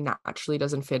body naturally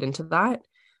doesn't fit into that,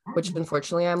 which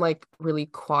unfortunately I'm like really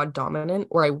quad dominant,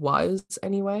 or I was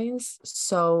anyways.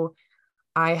 So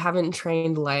I haven't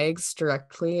trained legs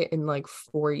directly in like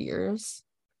 4 years,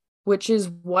 which is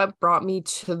what brought me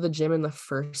to the gym in the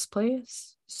first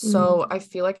place. So I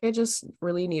feel like I just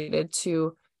really needed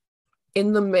to,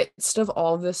 in the midst of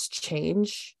all this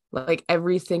change, like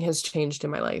everything has changed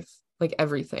in my life, like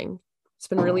everything. It's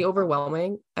been really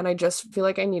overwhelming. And I just feel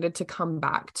like I needed to come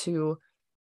back to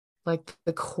like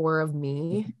the core of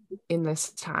me in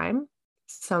this time.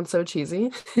 Sounds so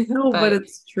cheesy. No, but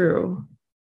it's true.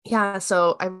 Yeah.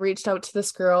 So I reached out to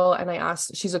this girl and I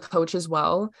asked, she's a coach as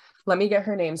well. Let me get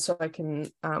her name so I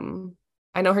can,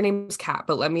 I know her name's Kat,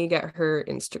 but let me get her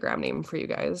Instagram name for you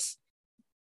guys.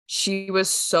 She was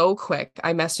so quick.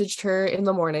 I messaged her in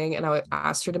the morning and I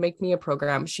asked her to make me a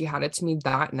program. She had it to me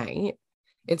that night.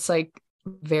 It's like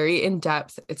very in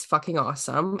depth. It's fucking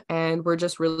awesome. And we're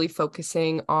just really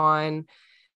focusing on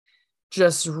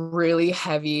just really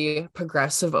heavy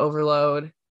progressive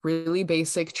overload, really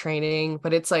basic training.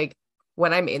 But it's like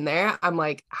when I'm in there, I'm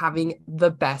like having the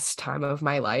best time of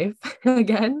my life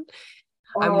again.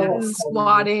 I'm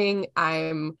squatting,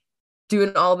 I'm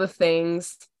doing all the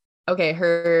things. Okay,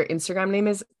 her Instagram name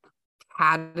is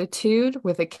Catitude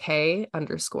with a K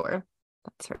 _.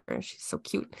 That's her. She's so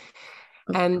cute.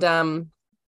 And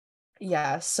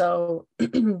so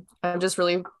I've just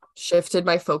really shifted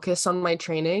my focus on my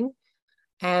training,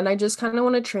 and I just kind of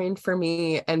want to train for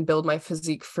me and build my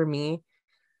physique for me.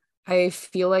 I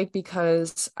feel like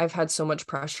because I've had so much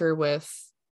pressure with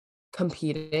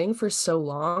competing for so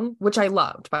long, which I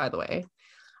loved, by the way.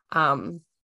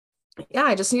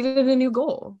 I just needed a new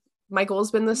goal. My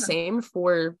goal's been the same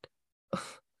for,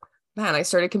 man, I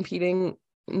started competing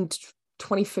in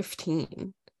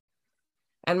 2015.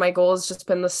 And my goal has just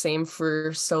been the same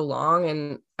for so long.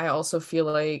 And I also feel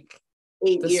like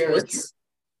 8 years. Sports,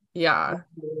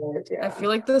 I feel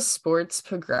like the sports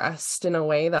progressed in a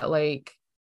way that like,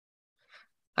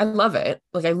 I love it.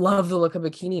 Like, I love the look of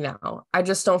bikini now. I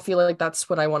just don't feel like that's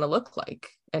what I want to look like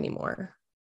anymore.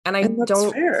 And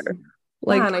don't, fair.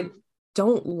 Like, and I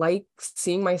don't like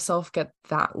seeing myself get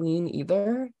that lean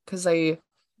either, because it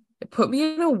put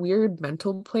me in a weird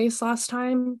mental place last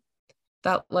time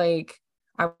that like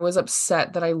I was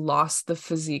upset that I lost the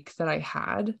physique that I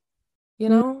had,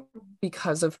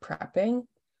 because of prepping.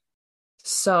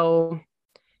 So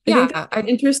I think that's an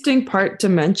interesting part to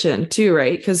mention too,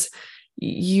 right? Because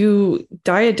you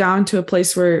diet down to a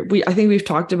place where I think we've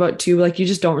talked about too, like you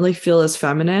just don't really feel as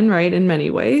feminine, right? In many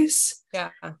ways.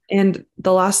 Yeah. And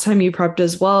the last time you prepped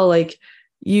as well, like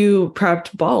you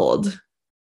prepped bald.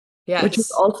 Yes. Which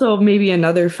is also maybe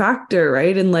another factor,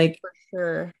 right? And like, for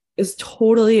sure, is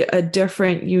totally a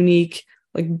different, unique,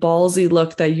 like ballsy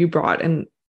look that you brought. And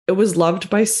it was loved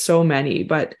by so many,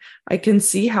 but I can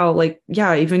see how like,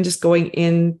 even just going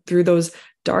in through those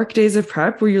dark days of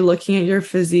prep where you're looking at your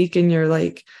physique and you're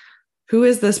like, who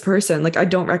is this person? Like, I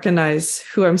don't recognize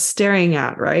who I'm staring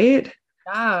at, right?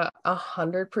 Yeah,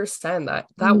 100%.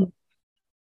 That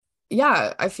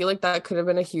yeah, I feel like that could have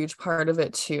been a huge part of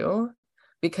it too,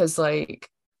 because like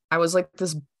I was like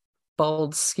this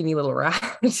bald, skinny little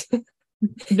rat.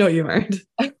 No, you aren't.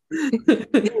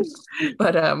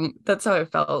 But that's how I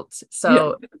felt. Yeah.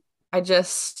 So I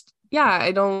just, yeah,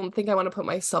 I don't think I want to put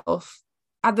myself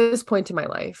at this point in my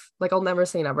life. Like I'll never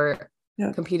say never.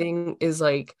 Yeah. Competing is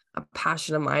like a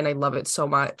passion of mine. I love it so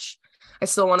much. I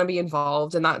still want to be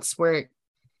involved, and that's where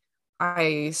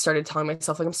I started telling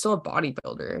myself like I'm still a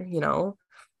bodybuilder, you know?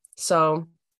 So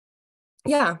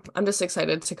yeah, I'm just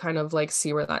excited to kind of like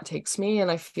see where that takes me.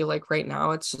 And I feel like right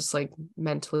now it's just like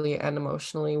mentally and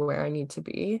emotionally where I need to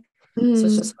be. So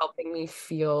it's just helping me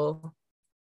feel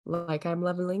like I'm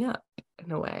leveling up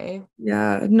in a way.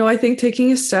 Yeah, no, I think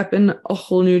taking a step in a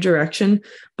whole new direction,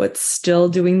 but still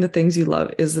doing the things you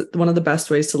love is one of the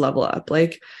best ways to level up.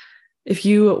 Like, if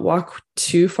you walk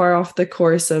too far off the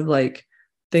course of like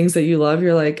things that you love,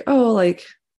 you're like, oh, like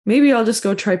maybe I'll just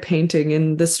go try painting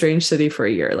in this strange city for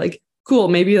a year. Like, cool,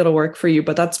 maybe it'll work for you,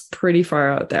 but that's pretty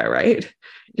far out there, right?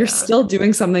 You're still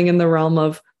doing something in the realm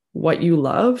of what you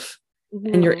love.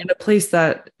 And you're in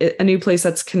a new place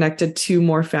that's connected to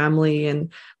more family,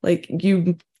 and like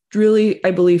you really,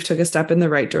 I believe, took a step in the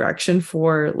right direction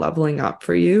for leveling up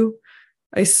for you.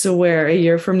 I swear a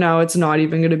year from now it's not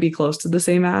even going to be close to the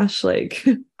same Ash. Like,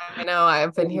 I know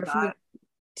I've been here for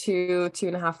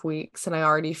 2.5 weeks and I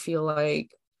already feel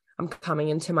like I'm coming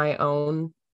into my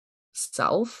own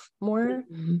self more.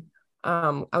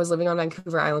 I was living on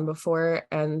Vancouver Island before,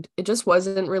 and it just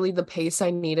wasn't really the pace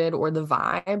I needed or the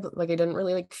vibe. Like I didn't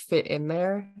really like fit in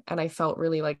there, and I felt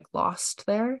really like lost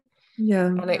there. yeah.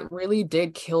 And it really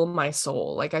did kill my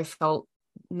soul. Like I felt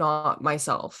not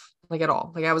myself, like at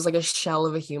all. Like I was like a shell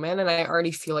of a human, and I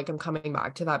already feel like I'm coming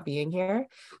back to that being here,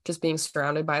 just being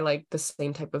surrounded by like the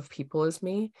same type of people as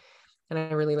me, and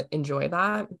I really enjoy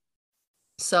that.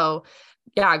 So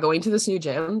yeah, going to this new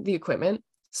gym, the equipment,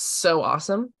 so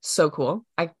awesome, so cool.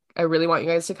 I really want you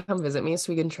guys to come visit me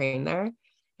so we can train there.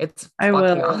 It's I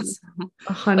fucking will. awesome.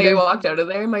 Like I 100. walked out of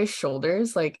there, my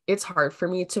shoulders, like it's hard for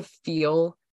me to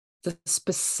feel the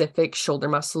specific shoulder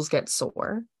muscles get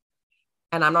sore.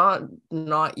 And I'm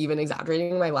not even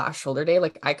exaggerating. My last shoulder day,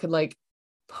 like I could like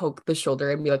poke the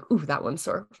shoulder and be like, ooh, that one's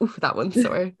sore. Ooh, that one's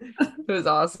sore. It was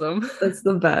awesome. That's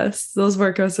the best. Those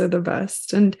workouts are the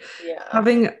best. And Yeah.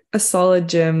 having a solid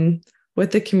gym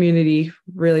with the community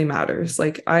really matters.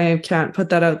 Like, I can't put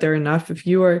that out there enough. If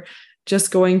you are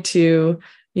just going to,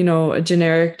 a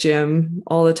generic gym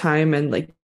all the time, and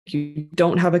like you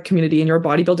don't have a community and you're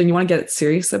bodybuilding, you want to get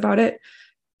serious about it,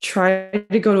 try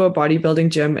to go to a bodybuilding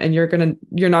gym and you're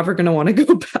never gonna want to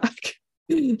go back.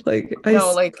 Like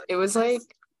it was like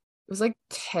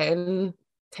 10:30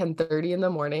 in the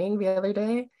morning the other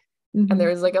day. And there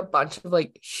was like a bunch of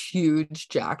like huge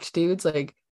jacked dudes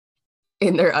like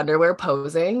in their underwear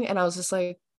posing, and I was just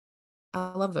like,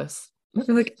 I love this.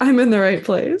 You're like, I'm in the right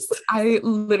place. I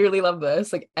literally love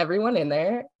this. Like everyone in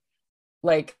there,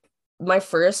 like my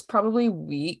first probably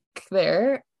week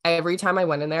there, every time I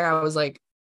went in there, I was like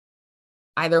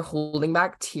either holding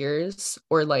back tears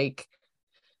or like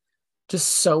just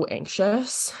so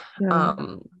anxious. Yeah.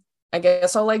 I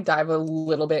guess I'll like dive a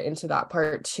little bit into that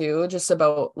part too, just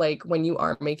about like when you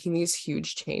are making these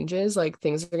huge changes, like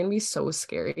things are going to be so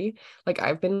scary. Like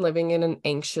I've been living in an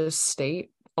anxious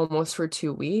state almost for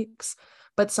 2 weeks,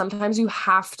 but sometimes you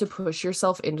have to push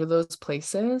yourself into those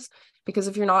places, because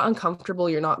if you're not uncomfortable,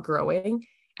 you're not growing.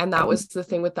 And that was the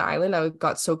thing with the island. I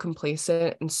got so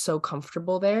complacent and so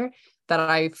comfortable there that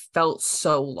I felt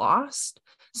so lost.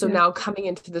 So now coming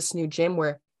into this new gym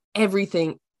where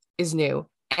everything is new,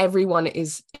 everyone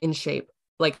is in shape.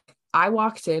 Like I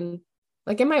walked in,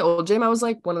 like in my old gym, I was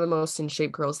like one of the most in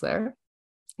shape girls there.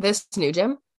 This new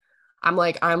gym, I'm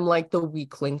like the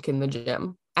weak link in the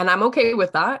gym. And I'm okay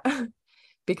with that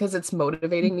because it's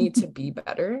motivating me to be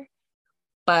better.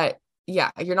 But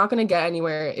yeah, you're not going to get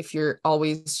anywhere if you're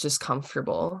always just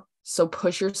comfortable. So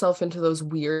push yourself into those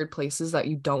weird places that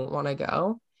you don't want to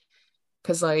go.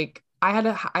 Cause like I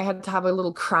had to have a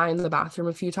little cry in the bathroom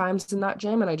a few times in that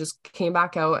gym, and I just came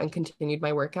back out and continued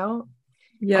my workout.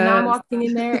 Yeah. And now I'm walking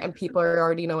in there and people are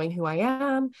already knowing who I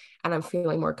am, and I'm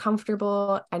feeling more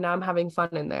comfortable, and now I'm having fun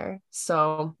in there.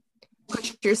 So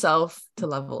push yourself to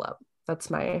level up.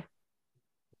 I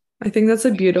think that's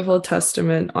a beautiful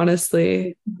testament,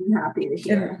 honestly. I'm happy to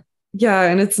hear.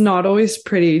 And it's not always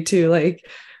pretty too. Like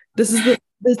this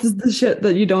is the shit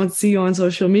that you don't see on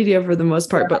social media for the most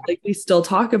part, but like we still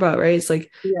talk about, right? It's like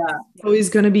it's always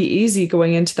going to be easy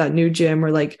going into that new gym,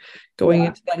 or like going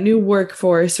into that new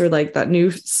workforce, or like that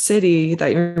new city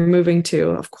that you're moving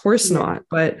to. Of course not,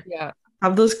 but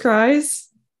have those cries.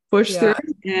 push through,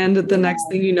 and the Yeah. next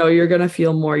thing you know, you're going to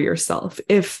feel more yourself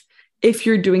if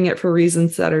you're doing it for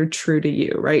reasons that are true to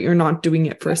you, right? You're not doing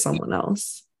it for someone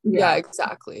else. Yeah,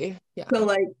 exactly. Yeah. So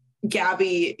like,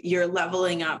 Gabby, you're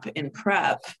leveling up in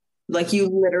prep. Like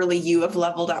you have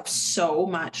leveled up so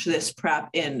much this prep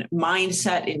in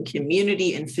mindset, in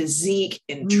community, in physique,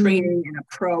 in training, in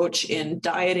approach, in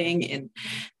dieting, in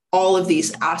all of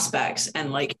these aspects.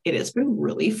 And like, it has been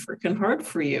really freaking hard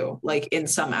for you, like in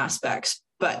some aspects,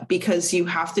 but because you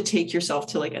have to take yourself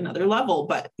to like another level,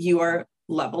 but you are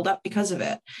leveled up because of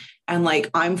it. And like,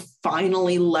 I'm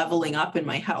finally leveling up in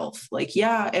my health. Like,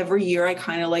 yeah, every year I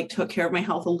kind of like took care of my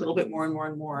health a little bit more and more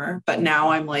and more, but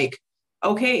now I'm like,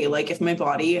 okay, like if my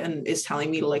body and is telling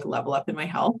me to like level up in my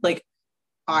health, like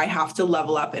I have to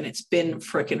level up, and it's been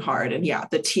freaking hard. And yeah,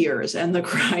 the tears and the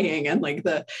crying and like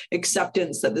the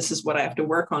acceptance that this is what I have to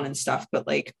work on and stuff. But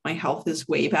like, my health is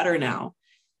way better now.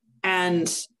 And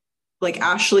like,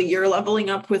 Ashley, you're leveling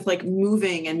up with like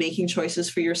moving and making choices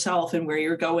for yourself and where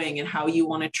you're going and how you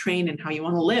want to train and how you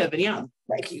want to live. And yeah,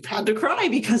 like you've had to cry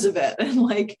because of it. And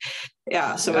like,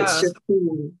 yeah, so it's just,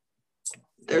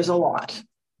 there's a lot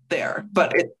there,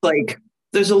 but it's like,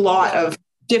 there's a lot of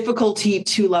difficulty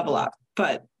to level up,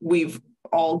 but we've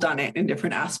all done it in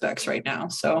different aspects right now.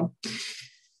 So,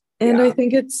 and I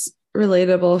think it's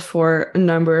relatable for a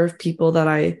number of people that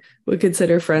I would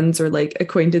consider friends or like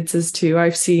acquaintances too.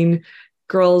 I've seen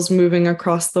girls moving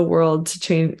across the world to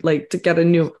change, like to get a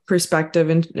new perspective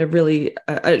and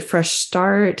a fresh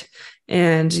start.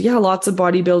 And yeah, lots of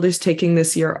bodybuilders taking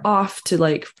this year off to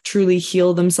like truly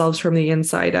heal themselves from the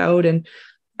inside out. And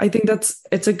I think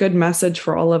it's a good message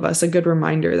for all of us, a good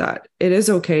reminder that it is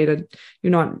okay to,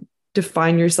 you're not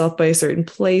define yourself by a certain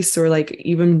place or like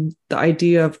even the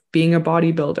idea of being a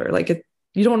bodybuilder. Like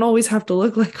you don't always have to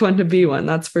look like one to be one.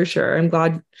 That's for sure. I'm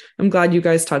glad you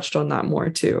guys touched on that more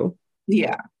too.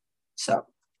 Yeah. So,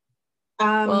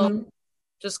 well,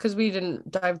 just because we didn't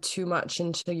dive too much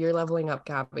into your leveling up,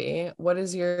 Gabby, what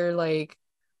is your like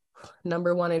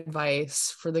number one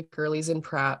advice for the girlies in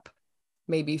prep,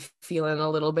 maybe feeling a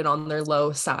little bit on their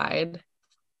low side?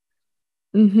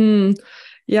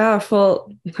 Yeah,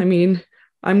 well, I mean,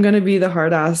 I'm going to be the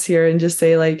hard ass here and just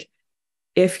say, like,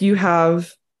 if you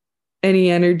have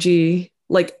any energy,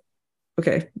 like,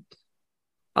 okay,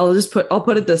 I'll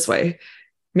put it this way.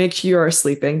 Make sure you are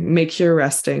sleeping, make sure you're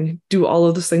resting, do all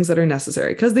of those things that are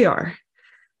necessary because they are.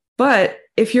 But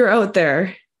if you're out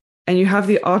there and you have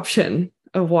the option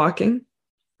of walking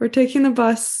or taking the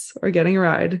bus or getting a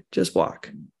ride, just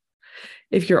walk.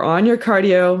 If you're on your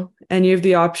cardio and you have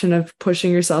the option of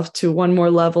pushing yourself to one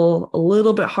more level, a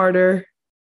little bit harder,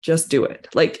 just do it.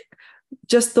 Like,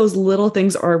 just those little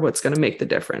things are what's going to make the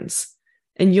difference.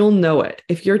 And you'll know it.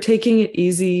 If you're taking it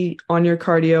easy on your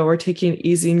cardio or taking it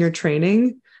easy in your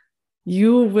training,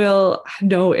 you will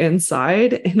know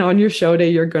inside. And on your show day,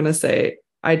 you're going to say,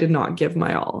 I did not give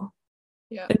my all.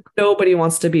 Yeah. And nobody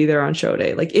wants to be there on show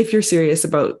day. Like, if you're serious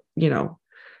about,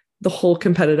 the whole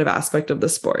competitive aspect of the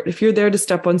sport. If you're there to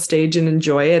step on stage and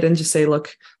enjoy it and just say,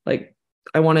 look, like,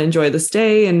 I want to enjoy this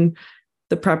day and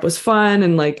the prep was fun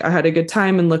and like I had a good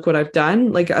time and look what I've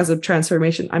done, like as a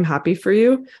transformation, I'm happy for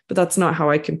you, but that's not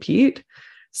how I compete.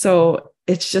 So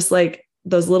it's just like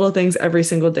those little things every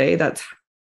single day. That's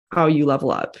how you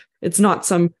level up. It's not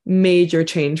some major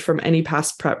change from any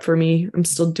past prep for me. I'm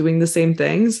still doing the same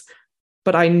things,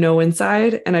 but I know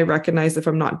inside and I recognize if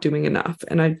I'm not doing enough.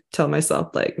 And I tell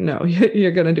myself like, no,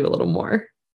 you're going to do a little more.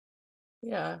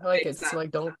 Yeah. Like it's like,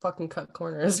 don't fucking cut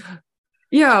corners.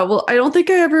 Yeah. Well, I don't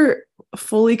think I ever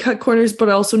fully cut corners, but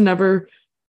I also never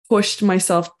pushed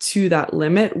myself to that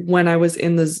limit when I was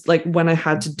in this, like when I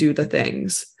had to do the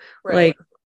things. Right. Like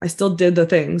I still did the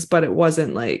things, but it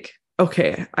wasn't like,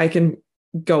 okay, I can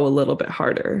go a little bit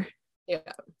harder. Yeah.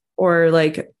 Or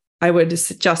like, I would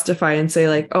just justify and say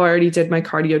like, oh, I already did my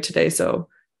cardio today, so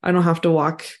I don't have to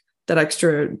walk that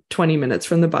extra 20 minutes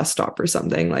from the bus stop or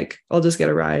something. Like, I'll just get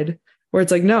a ride. Where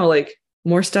it's like, no, like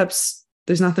more steps,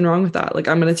 there's nothing wrong with that. Like,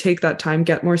 I'm going to take that time,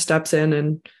 get more steps in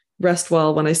and rest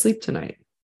well when I sleep tonight.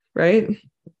 Right?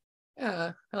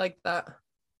 Yeah, I like that.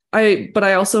 But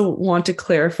I also want to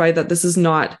clarify that this is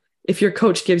not, if your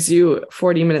coach gives you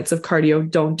 40 minutes of cardio,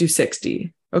 don't do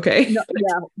 60. Okay. No,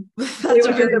 yeah. That's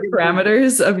the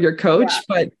parameters of your coach,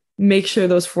 but make sure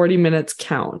those 40 minutes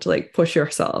count, like push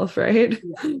yourself. Right.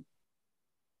 Yeah.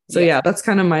 So yeah, that's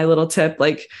kind of my little tip.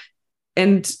 Like,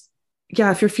 and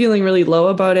yeah, if you're feeling really low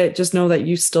about it, just know that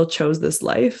you still chose this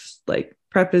life. Like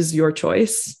prep is your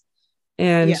choice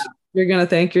and you're going to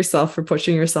thank yourself for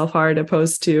pushing yourself hard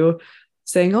opposed to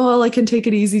saying, oh, well, I can take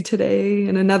it easy today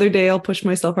and another day I'll push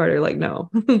myself harder. Like, no,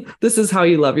 this is how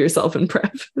you love yourself in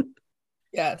prep.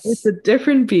 Yes. It's a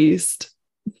different beast.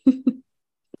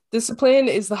 Discipline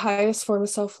is the highest form of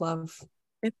self-love.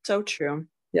 It's so true.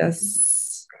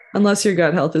 Yes. Unless your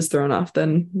gut health is thrown off,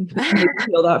 then maybe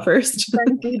feel that first.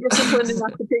 Then be disciplined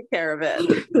enough to take care of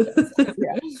it.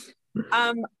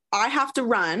 Yeah. I have to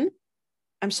run.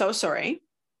 I'm so sorry.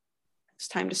 It's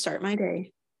time to start my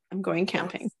day. I'm going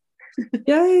camping.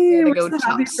 Yay! We're Go so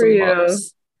chop happy for some you.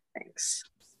 logs. Thanks.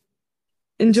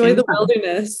 Enjoy Same the time.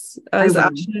 wilderness as I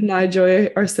will. Ashton and I enjoy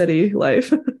our city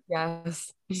life.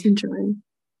 Yes. Just enjoy.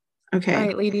 Okay. All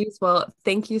right, ladies. Well,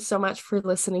 thank you so much for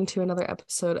listening to another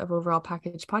episode of Overall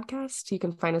Package Podcast. You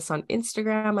can find us on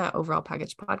Instagram at Overall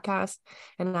Package Podcast.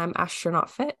 And I'm Astronaut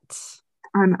Fit.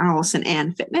 I'm Allison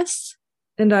Ann Fitness.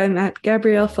 And I'm at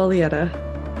Gabrielle Folietta.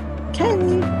 Okay.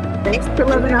 Thanks for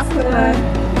living up with us.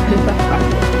 Bye.